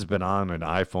 Brian's been on an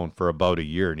iPhone for about a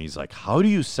year, and he's like, how do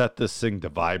you set this thing to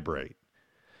vibrate?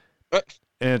 And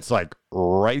it's like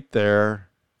right there,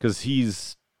 because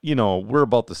he's, we're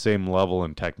about the same level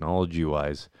in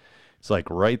technology-wise. It's like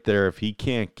right there. If he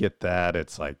can't get that,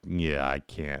 it's like, yeah, I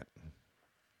can't.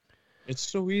 It's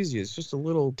so easy. It's just a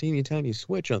little teeny tiny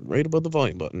switch right above the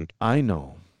volume button. I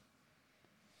know.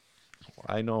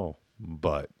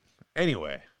 But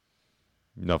anyway,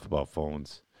 enough about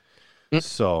phones.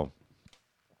 So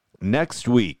next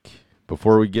week,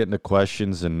 before we get into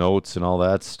questions and notes and all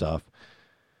that stuff,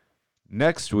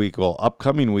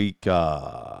 upcoming week,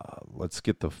 let's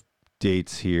get the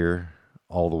dates here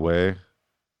all the way.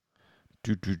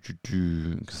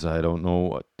 Because I don't know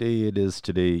what day it is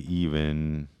today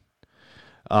even.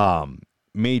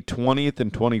 May 20th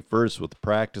and 21st with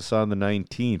practice on the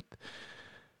 19th.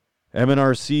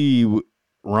 MNRC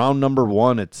round number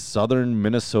 1 at Southern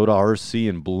Minnesota RC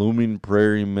in Blooming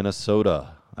Prairie,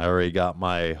 Minnesota. I already got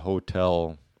my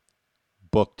hotel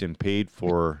booked and paid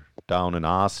for down in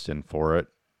Austin for it.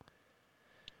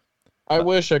 I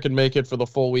wish I could make it for the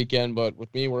full weekend, but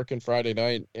with me working Friday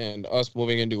night and us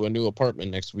moving into a new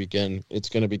apartment next weekend, it's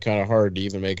going to be kind of hard to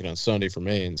even make it on Sunday for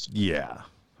mains. Yeah,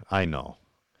 I know.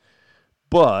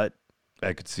 But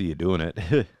I could see you doing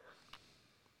it.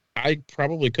 I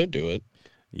probably could do it.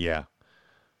 Yeah.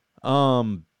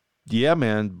 Yeah,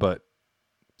 man, but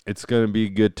it's going to be a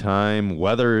good time.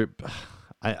 Weather,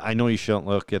 I know you shouldn't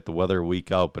look at the weather a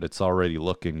week out, but it's already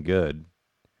looking good.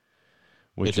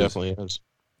 It definitely is.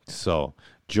 So,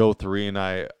 Joe 3 and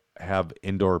I have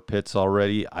indoor pits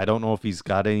already. I don't know if he's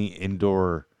got any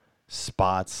indoor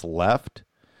spots left.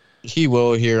 He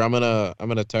will here. I'm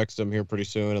gonna text him here pretty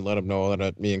soon and let him know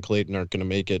that me and Clayton aren't gonna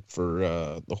make it for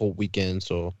the whole weekend.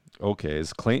 So okay,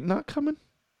 is Clayton not coming?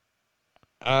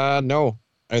 No.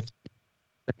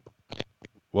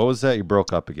 What was that? You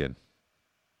broke up again.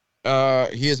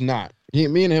 He is not.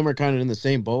 Me and him are kind of in the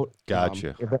same boat.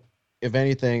 Gotcha. If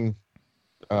anything,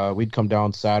 we'd come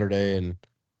down Saturday and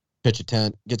pitch a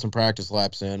tent, get some practice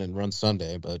laps in, and run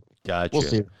Sunday. But gotcha. We'll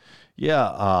see.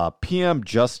 Yeah, PM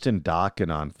Justin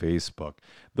Dokken on Facebook.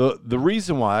 The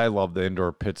reason why I love the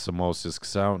indoor pits the most is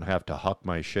because I don't have to huck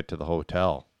my shit to the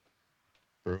hotel.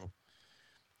 True.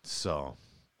 So,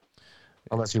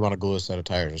 unless you want to glue a set of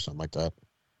tires or something like that.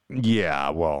 Yeah,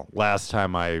 well, last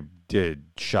time I did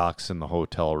shocks in the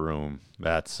hotel room,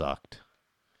 that sucked.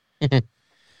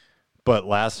 But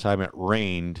last time it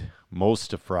rained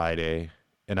most of Friday,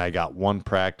 and I got one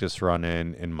practice run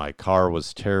in, and my car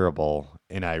was terrible,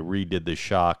 and I redid the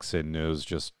shocks, and it was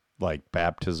just like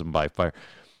baptism by fire.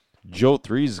 Joe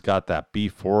 3's got that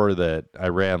B4 that I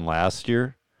ran last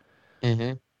year.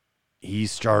 Mm-hmm. He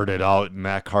started out, and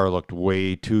that car looked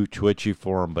way too twitchy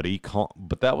for him, but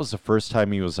that was the first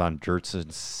time he was on dirt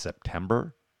since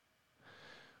September.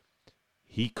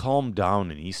 He calmed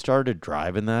down, and he started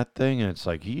driving that thing, and it's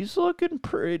like he's looking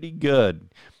pretty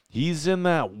good. He's in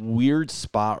that weird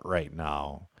spot right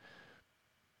now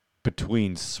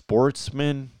between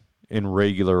Sportsman and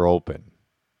regular open.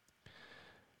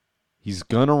 He's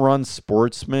going to run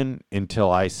Sportsman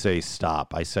until I say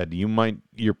stop. I said,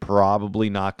 you're probably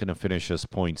not going to finish this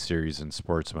point series in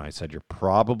Sportsman. I said, you're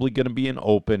probably going to be in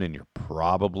open, and you're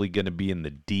probably going to be in the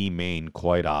D main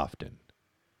quite often.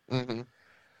 Mm-hmm.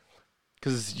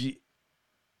 Because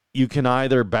you can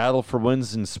either battle for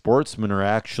wins in Sportsman or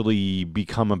actually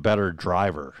become a better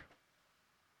driver.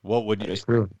 What would you? That is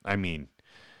true. I mean,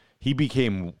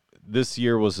 this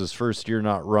year was his first year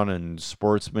not running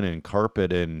Sportsman and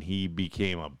carpet, and he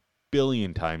became a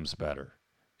billion times better.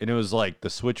 And it was like the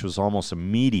switch was almost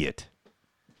immediate.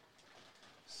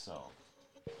 So,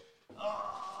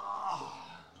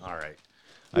 all right.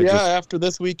 After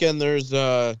this weekend, there's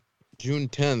June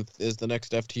 10th is the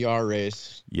next FTR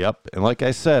race. Yep. And like I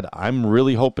said, I'm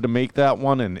really hoping to make that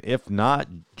one. And if not,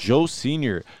 Joe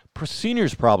Senior's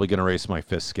probably going to race my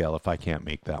fifth scale if I can't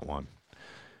make that one.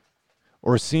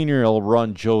 Or Senior will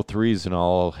run Joe 3's and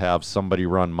I'll have somebody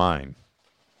run mine.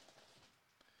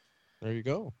 There you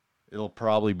go. It'll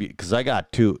probably be because I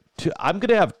got two. I'm going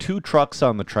to have two trucks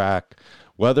on the track,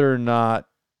 whether or not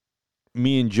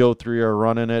me and Joe 3 are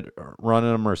running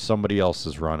them or somebody else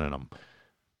is running them.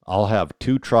 I'll have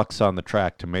two trucks on the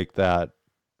track to make that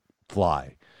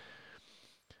fly.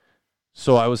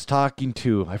 So I was talking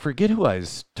to, I forget who I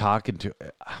was talking to.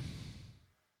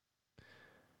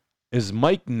 Is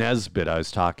Mike Nesbitt I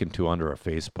was talking to under a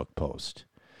Facebook post.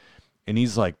 And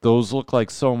he's like, those look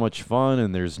like so much fun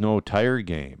and there's no tire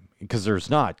game. Because there's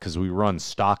not, because we run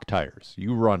stock tires.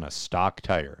 You run a stock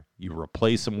tire. You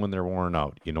replace them when they're worn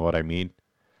out. You know what I mean?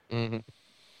 Mm-hmm.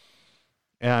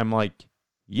 And I'm like,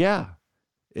 yeah.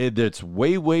 It's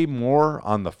way, way more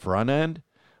on the front end,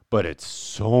 but it's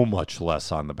so much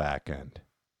less on the back end.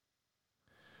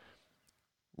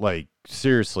 Like,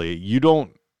 seriously, you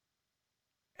don't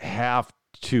have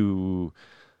to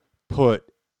put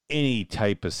any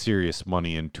type of serious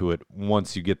money into it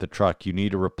once you get the truck. You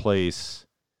need to replace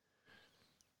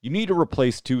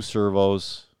two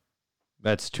servos.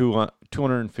 That's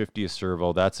 $250 a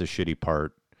servo. That's a shitty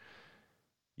part.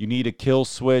 You need a kill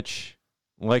switch.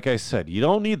 Like I said, you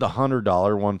don't need the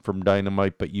 $100 one from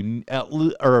Dynamite, but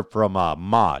or from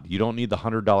Mod. You don't need the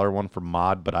 $100 one from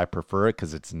Mod, but I prefer it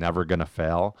because it's never gonna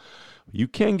fail. You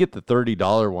can get the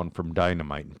 $30 one from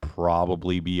Dynamite and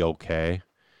probably be okay.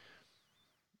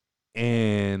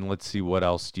 And let's see, what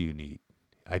else do you need?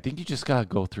 I think you just gotta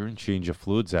go through and change the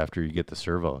fluids after you get the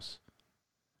servos.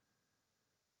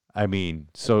 I mean,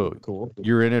 so cool.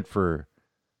 You're in it for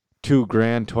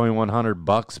 $2,000,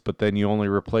 $2,100, but then you only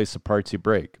replace the parts you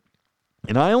break.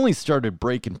 And I only started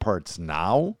breaking parts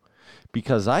now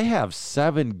because I have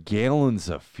 7 gallons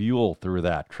of fuel through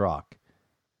that truck.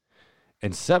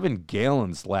 And 7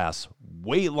 gallons lasts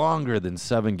way longer than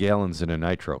 7 gallons in a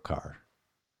nitro car.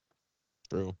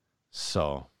 True.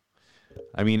 So,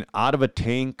 I mean, out of a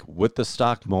tank with the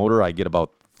stock motor, I get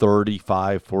about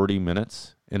 35, 40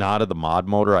 minutes. And out of the mod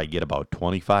motor, I get about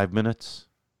 25 minutes.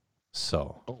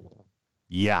 So,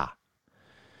 yeah.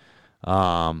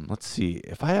 Let's see.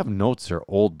 If I have notes, they're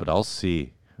old, but I'll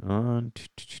see.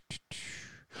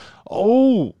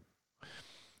 Oh,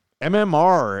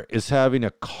 MMR is having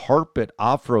a carpet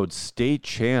off-road state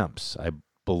champs. I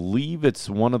believe it's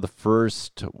one of the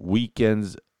first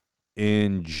weekends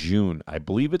in June. I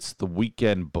believe it's the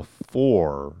weekend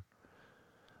before.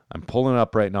 I'm pulling it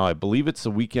up right now. I believe it's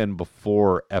the weekend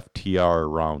before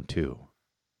FTR round 2. I was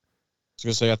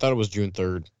going to say, I thought it was June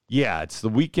 3rd. Yeah, it's the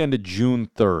weekend of June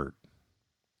 3rd.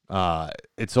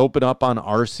 It's open up on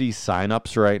RC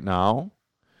signups right now.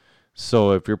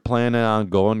 So if you're planning on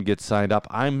going, get signed up.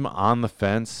 I'm on the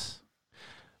fence.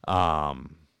 If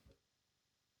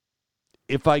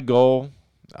I go,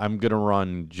 I'm going to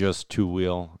run just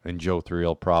 2-wheel, and Joe 3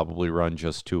 will probably run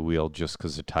just 2-wheel just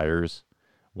because the tires,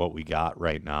 what we got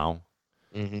right now.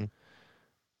 Mm-hmm.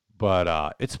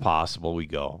 But it's possible we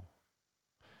go.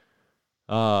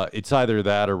 It's either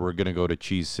that or we're going to go to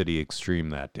Cheese City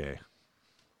Extreme that day.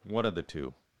 One of the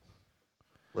two.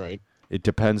 Right. It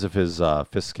depends if his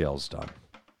fist scale's done.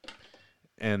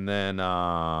 And then,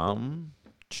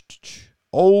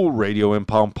 Radio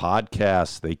Impound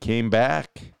Podcast. They came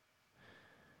back.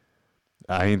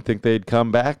 I didn't think they'd come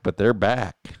back, but they're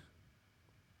back.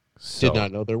 So, did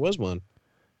not know there was one.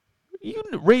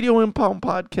 Radio Impound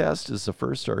Podcast is the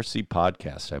first RC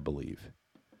podcast, I believe.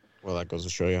 Well, that goes to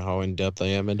show you how in-depth I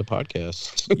am into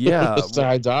podcasts. Yeah.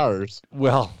 Besides ours.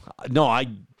 Well, no,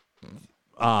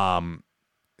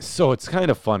 so it's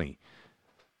kind of funny.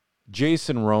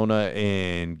 Jason Rona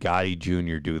and Gotti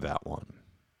Jr. do that one.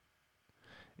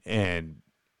 And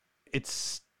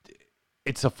it's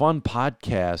a fun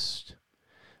podcast.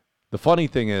 The funny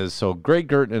thing is, so Greg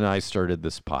Gerton and I started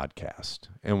this podcast,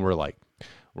 and we're like,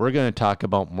 we're going to talk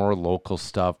about more local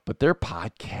stuff, but their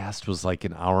podcast was like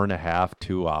an hour and a half,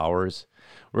 2 hours.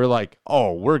 We're like,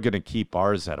 oh, we're going to keep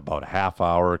ours at about a half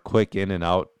hour, quick in and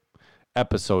out.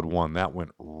 Episode 1, that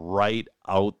went right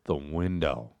out the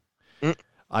window.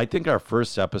 I think our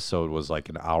first episode was like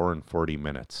an hour and 40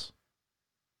 minutes.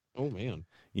 Oh, man.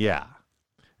 Yeah.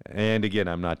 And again,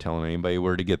 I'm not telling anybody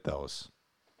where to get those.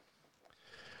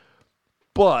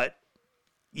 But,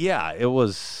 yeah,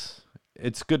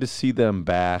 it's good to see them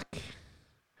back.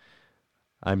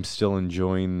 I'm still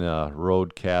enjoying the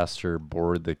Roadcaster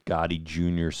board that Gotti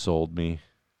Jr. sold me.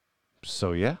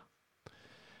 So, yeah.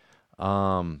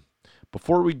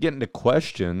 Before we get into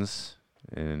questions,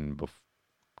 and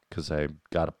because I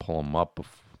got to pull them up,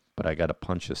 but I got to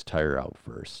punch this tire out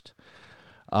first.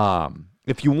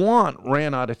 If you want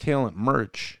Ran Out of Talent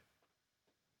merch,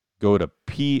 go to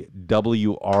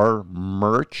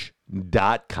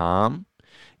pwrmerch.com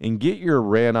and get your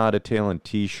Ran Out of Talent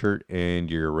t-shirt and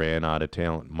your Ran Out of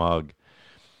Talent mug.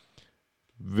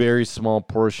 Very small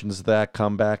portions of that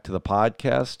come back to the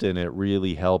podcast, and it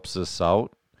really helps us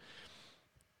out.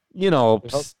 You know,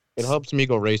 it helps me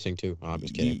go racing too. Oh, I'm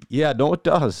just kidding. Yeah, no, it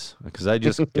does. Because I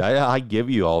give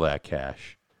you all that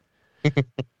cash.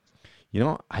 You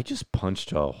know, I just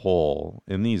punched a hole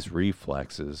in these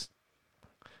reflexes.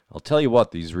 I'll tell you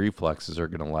what, these reflexes are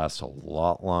going to last a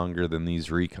lot longer than these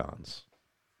Recons.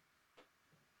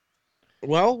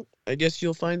 Well, I guess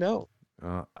you'll find out.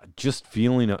 Just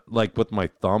feeling, like with my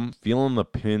thumb, feeling the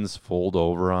pins fold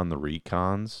over on the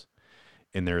Recons.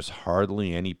 And there's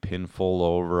hardly any pin fold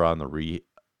over on the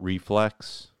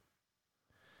reflex.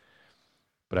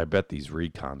 But I bet these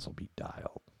Recons will be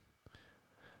dialed.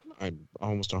 I'm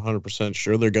almost 100%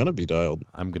 sure they're going to be dialed.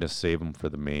 I'm going to save them for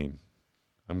the main.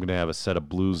 I'm going to have a set of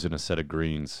blues and a set of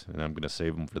greens, and I'm going to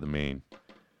save them for the main.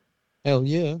 Hell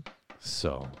yeah.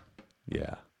 So,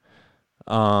 yeah.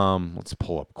 Let's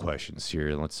pull up questions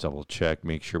here. Let's double check,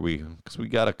 make sure because we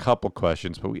got a couple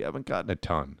questions, but we haven't gotten a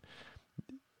ton.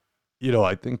 You know,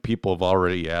 I think people have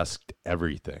already asked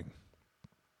everything.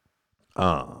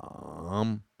 Yeah,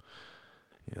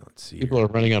 let's see. People are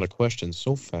running out of questions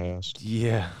so fast.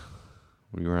 Yeah.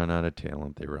 We run out of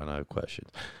talent. They run out of questions.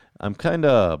 I'm kind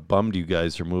of bummed you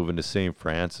guys are moving to St.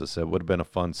 Francis. It would have been a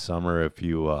fun summer if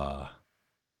you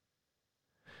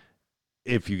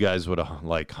guys would have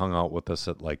like hung out with us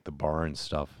at like the bar and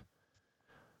stuff.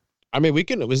 I mean, we're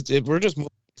just moving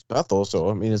to Bethel, so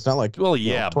I mean, it's not like. Well,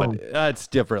 yeah, but it's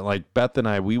different. Like Beth and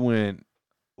I, we've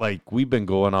been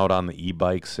going out on the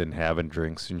e-bikes and having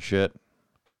drinks and shit.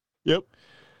 Yep.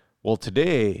 Well,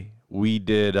 today we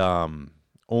did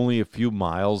only a few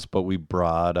miles, but we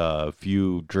brought a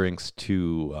few drinks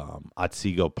to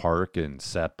Otsego Park and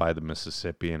sat by the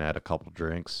Mississippi and had a couple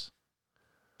drinks.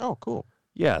 Oh, cool.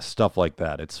 Yeah, stuff like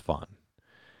that. It's fun.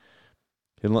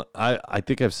 And I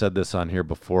think I've said this on here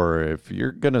before. If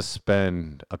you're going to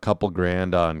spend a couple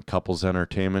grand on couples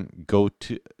entertainment, go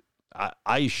to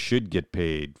I should get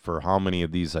paid for how many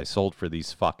of these I sold for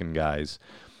these fucking guys.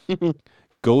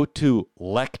 Go to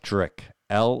Lectric,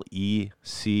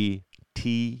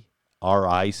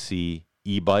 Lectric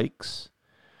e-bikes.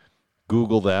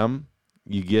 Google them.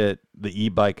 You get the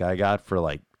e-bike I got for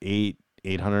like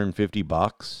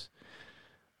 $850.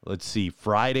 Let's see.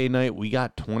 Friday night we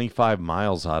got 25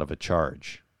 miles out of a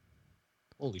charge.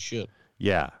 Holy shit.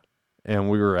 Yeah. And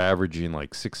we were averaging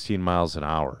like 16 miles an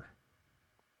hour.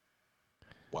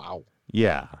 Wow.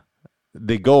 Yeah.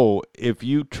 They go, if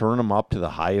you turn them up to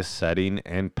the highest setting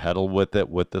and pedal with it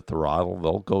with the throttle,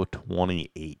 they'll go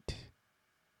 28.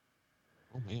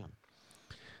 Oh, man.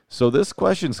 So this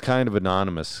question's kind of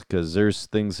anonymous because there's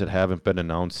things that haven't been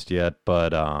announced yet,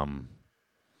 but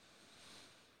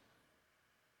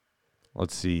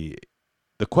let's see.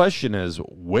 The question is,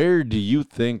 where do you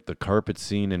think the carpet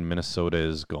scene in Minnesota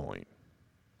is going?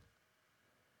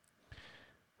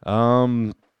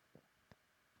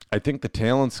 I think the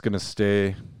talent's going to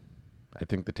stay. I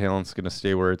think the talent's going to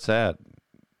stay where it's at.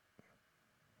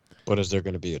 But is there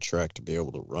going to be a track to be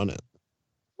able to run it?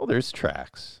 Well, there's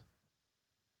tracks.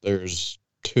 There's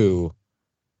 2.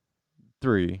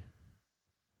 3.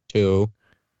 2.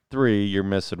 3, you're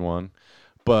missing one.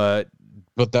 But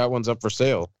that one's up for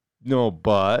sale. No,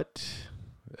 but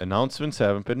announcements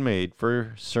haven't been made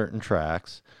for certain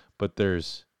tracks, but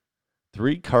there's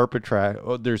 3 carpet track.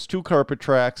 Oh, there's 2 carpet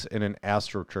tracks and an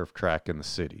AstroTurf track in the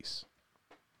cities.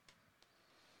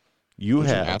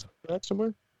 There's an AstroTurf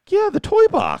somewhere? Yeah, the toy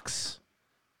box.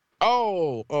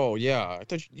 Oh, yeah. I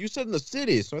thought you said in the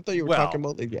cities, so I thought you were talking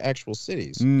about the actual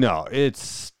cities. No,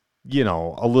 it's,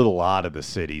 a little out of the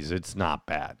cities. It's not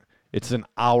bad. It's an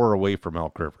hour away from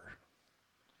Elk River.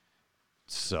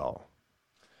 So,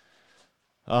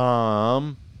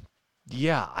 yeah,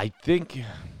 I think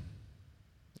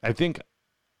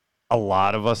a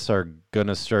lot of us are going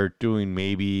to start doing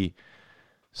maybe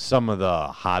some of the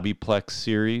Hobbyplex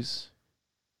series.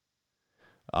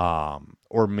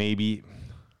 Or maybe,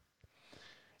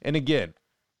 and again,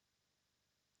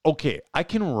 okay, I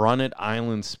can run at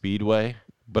Island Speedway,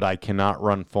 but I cannot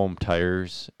run foam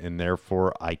tires, and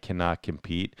therefore I cannot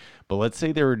compete. But let's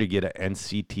say they were to get an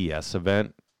NCTS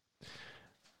event.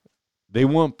 They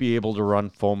won't be able to run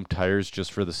foam tires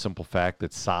just for the simple fact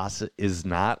that SOS is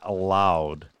not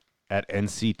allowed at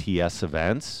NCTS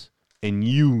events, and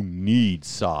you need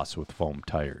SOS with foam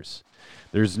tires.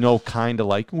 There's no kind of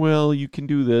like, well, you can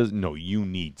do this. No, you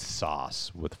need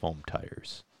SOS with foam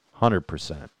tires.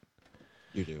 100%.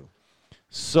 You do.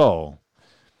 So,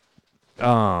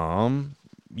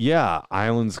 yeah,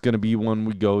 Island's going to be one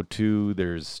we go to.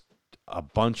 There's a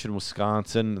bunch in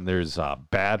Wisconsin. There's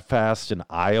Bad Fast in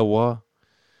Iowa.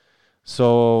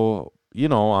 So,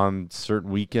 on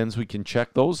certain weekends, we can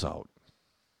check those out.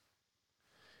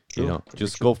 True.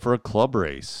 Just go for a club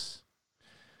race.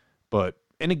 But,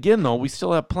 and again, though, we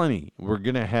still have plenty. We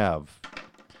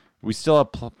still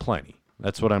have plenty.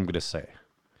 That's what I'm going to say.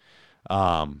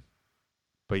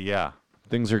 But yeah,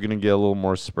 things are going to get a little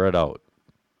more spread out.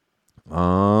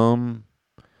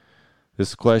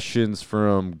 This question's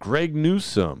from Greg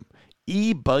Newsom.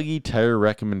 E-buggy tire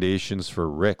recommendations for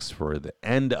Rick's for the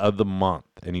end of the month.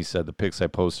 And he said the pics I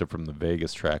posted from the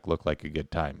Vegas track looked like a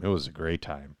good time. It was a great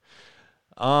time.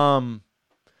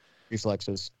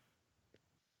 Reflexes.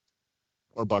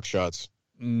 Or buckshots.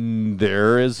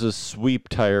 There is a sweep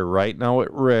tire right now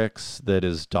at Rick's that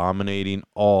is dominating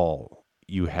all.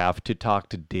 You have to talk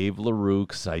to Dave LaRue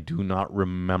because I do not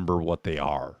remember what they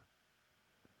are.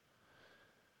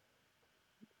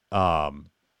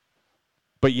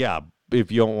 But yeah,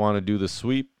 if you don't want to do the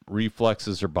sweep,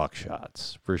 reflexes or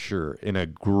buckshots for sure. In a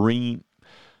green,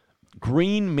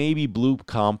 maybe blue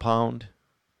compound.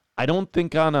 I don't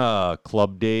think on a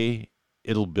club day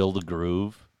it'll build a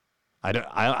groove.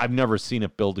 I've never seen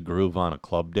it build a groove on a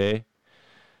club day.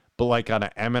 But like on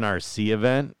an MNRC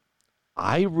event,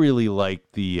 I really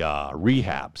like the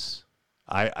rehabs.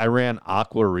 I ran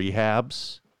Aqua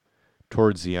rehabs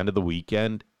towards the end of the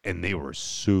weekend, and they were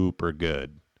super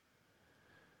good.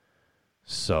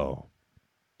 So,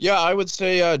 yeah, I would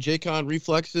say J-Con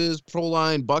reflexes,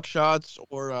 Proline buckshots,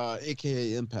 or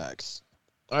AKA impacts.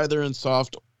 Either in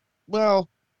soft. Well,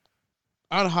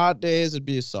 on hot days it'd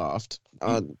be a soft.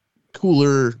 On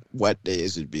cooler, wet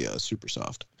days it'd be a super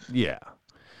soft. Yeah.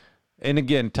 And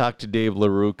again, talk to Dave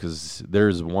LaRue because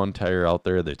there's one tire out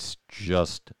there that's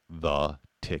just the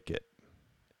ticket.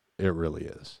 It really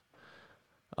is.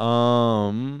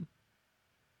 What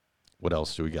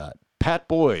else do we got? Pat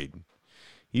Boyd.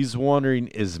 He's wondering,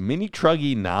 is Mini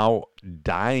Truggy now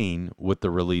dying with the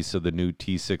release of the new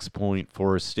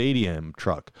T6.4 Stadium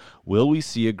truck? Will we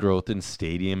see a growth in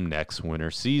Stadium next winter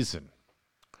season?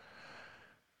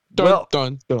 Dun,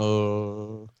 dun,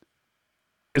 dun.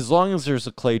 As long as there's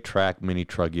a clay track, Mini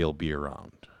Truggy will be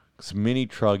around. Because Mini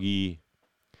Truggy,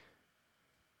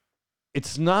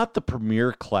 it's not the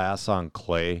premier class on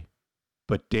clay,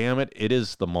 but damn it, it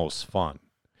is the most fun.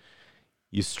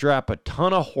 You strap a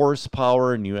ton of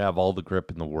horsepower and you have all the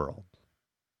grip in the world.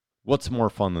 What's more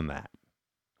fun than that?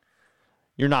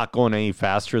 You're not going any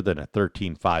faster than a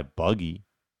 13.5 buggy,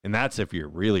 and that's if you're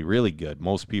really, really good.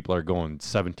 Most people are going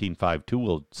 17.5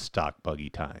 two-wheel stock buggy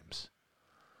times.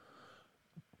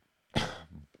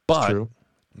 But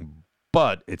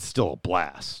it's still a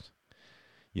blast.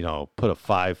 You know, put a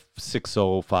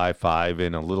 5.60, 5.5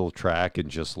 in a little track and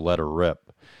just let her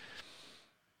rip.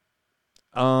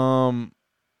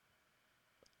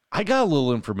 I got a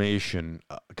little information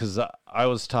because I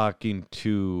was talking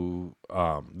to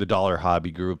the Dollar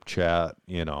Hobby group chat,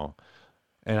 you know,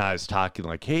 and I was talking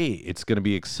like, hey, it's going to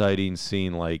be exciting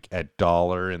seeing like at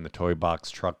Dollar and the toy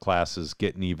box truck classes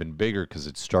getting even bigger because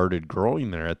it started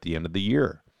growing there at the end of the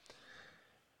year.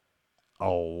 A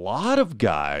lot of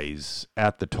guys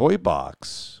at the toy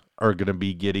box are going to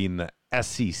be getting the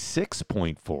SE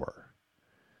 6.4.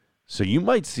 So you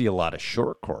might see a lot of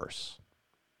short course.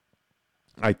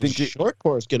 I think short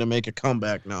course going to make a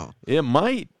comeback now. It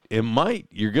might.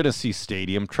 You're going to see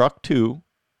Stadium Truck 2.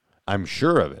 I'm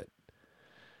sure of it.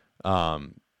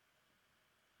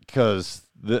 Because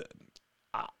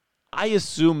I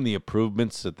assume the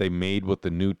improvements that they made with the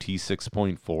new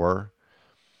T6.4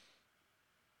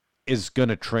 is going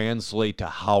to translate to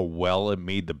how well it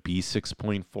made the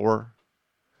B6.4.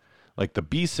 Like the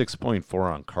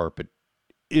B6.4 on carpet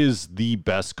is the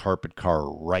best carpet car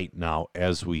right now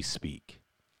as we speak.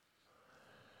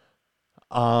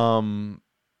 I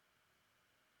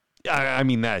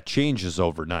mean, that changes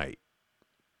overnight.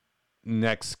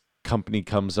 Next company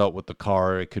comes out with the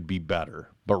car, it could be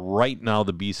better. But right now,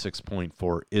 the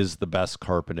B6.4 is the best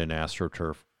carpet and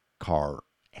AstroTurf car,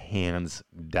 hands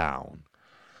down.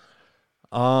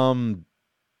 I'm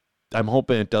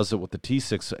hoping it does it with the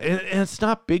T6. And it's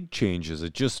not big changes.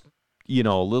 It just, you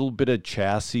know, a little bit of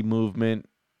chassis movement,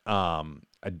 a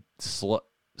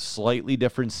slightly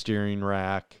different steering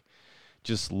rack.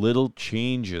 Just little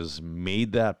changes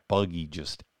made that buggy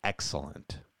just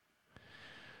excellent.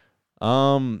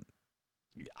 I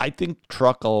think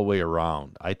truck all the way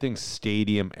around. I think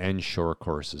stadium and short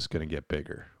course is going to get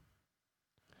bigger.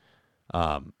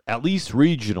 At least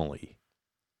regionally.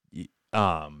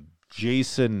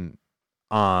 Jason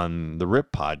on the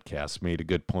RIP podcast made a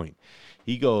good point.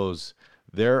 He goes,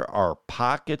 there are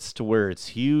pockets to where it's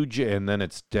huge and then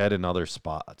it's dead in other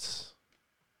spots.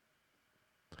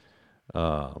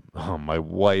 My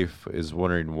wife is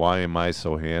wondering, why am I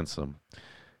so handsome?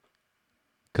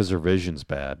 Because her vision's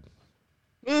bad.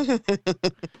 I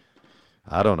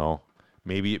don't know.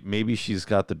 Maybe she's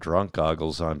got the drunk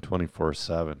goggles on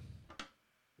 24/7.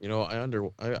 You know,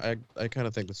 I kind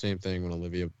of think the same thing when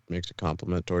Olivia makes a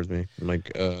compliment towards me. I'm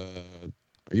like, are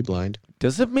you blind?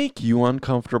 Does it make you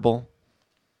uncomfortable?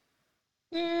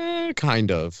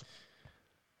 Kind of.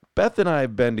 Beth and I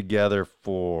have been together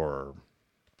for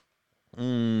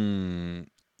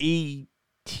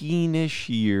 18-ish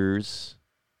years.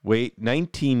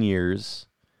 19 years.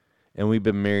 And we've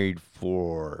been married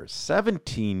for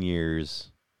 17 years.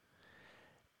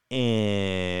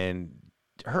 And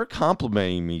her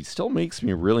complimenting me still makes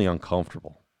me really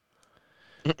uncomfortable.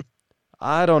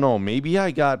 I don't know. Maybe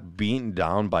I got beaten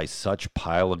down by such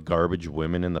pile of garbage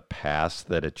women in the past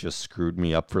that it just screwed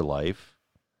me up for life.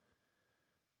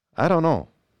 I don't know.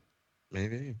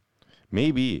 Maybe.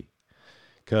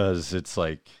 Because it's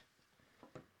like,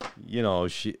 you know,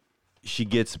 she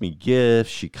gets me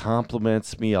gifts. She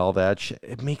compliments me, all that.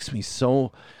 It makes me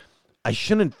so... I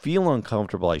shouldn't feel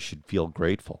uncomfortable. I should feel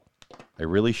grateful. I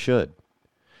really should.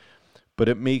 But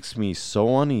it makes me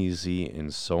so uneasy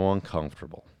and so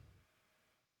uncomfortable.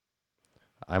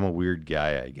 I'm a weird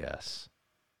guy, I guess.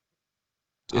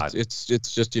 It's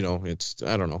just, you know,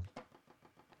 I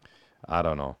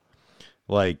don't know.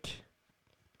 Like,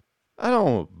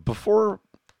 before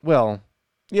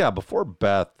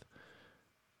Beth,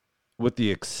 with the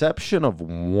exception of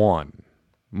one,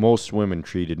 most women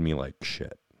treated me like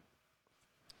shit.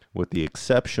 With the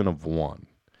exception of one.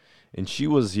 And she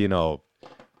was, you know,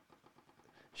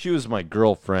 she was my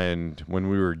girlfriend when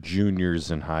we were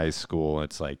juniors in high school.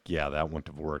 It's like, yeah, that wouldn't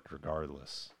have worked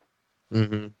regardless.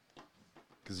 Mm-hmm.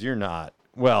 Because you're not,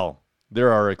 well, there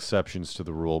are exceptions to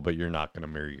the rule, but you're not going to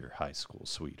marry your high school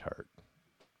sweetheart.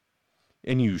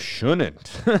 And you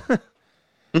shouldn't.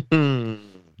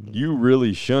 You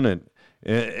really shouldn't.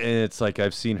 And it's like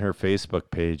I've seen her Facebook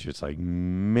page. It's like,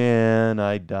 man,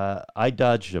 I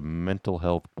dodged a mental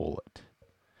health bullet.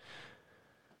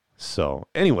 So,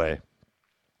 anyway,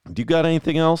 do you got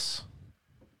anything else?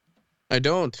 I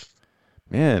don't.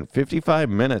 Man, 55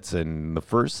 minutes and the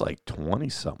first like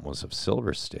 20-something was of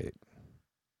Silver State.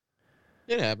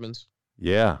 It happens.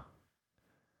 Yeah.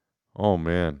 Oh,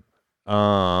 man.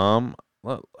 Well,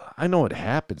 I know it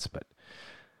happens, but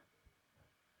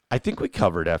I think we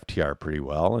covered FTR pretty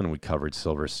well, and we covered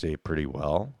Silver State pretty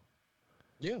well.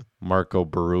 Yeah. Marco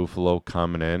Barufalo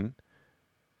coming in.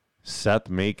 Seth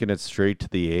making it straight to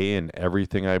the A and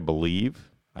everything, I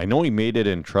believe. I know he made it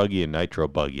in Truggy and Nitro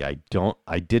Buggy.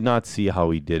 I did not see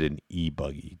how he did in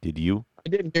E-Buggy. Did you? I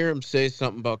didn't hear him say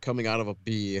something about coming out of a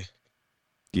B.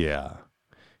 Yeah.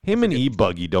 Him and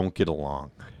E-Buggy don't get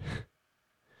along.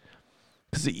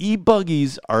 Because the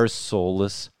E-Buggies are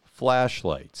soulless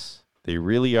flashlights. They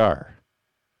really are.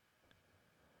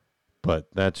 But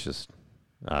that's just,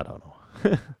 I don't know.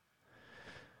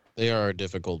 They are a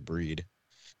difficult breed.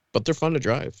 But they're fun to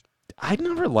drive. I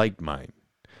never liked mine.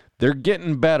 They're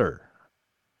getting better.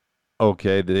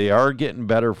 Okay, they are getting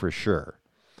better for sure.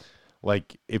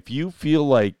 Like, if you feel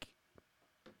like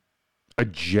a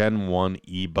Gen 1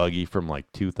 E-Buggy from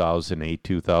like 2008,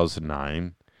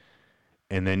 2009,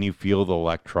 and then you feel the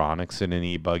electronics in an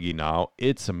E-Buggy now,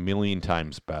 it's a million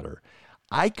times better.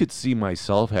 I could see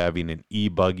myself having an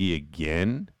E-Buggy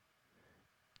again,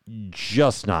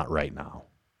 just not right now.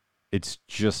 It's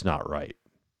just not right.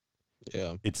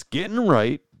 Yeah. It's getting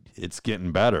right. It's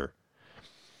getting better.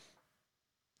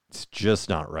 It's just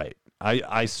not right.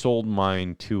 I sold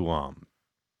mine to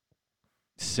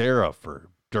Sarah for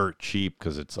dirt cheap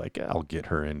because it's like, I'll get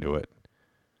her into it.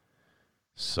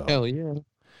 So hell yeah.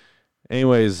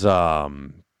 Anyways,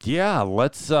 yeah,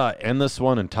 let's end this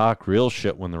one and talk real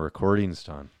shit when the recording's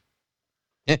done.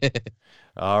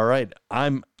 All right.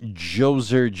 I'm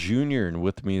Joser Jr., and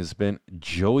with me has been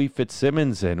Joey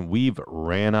Fitzsimmons, and we've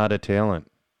ran out of talent.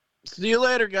 See you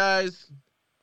later, guys.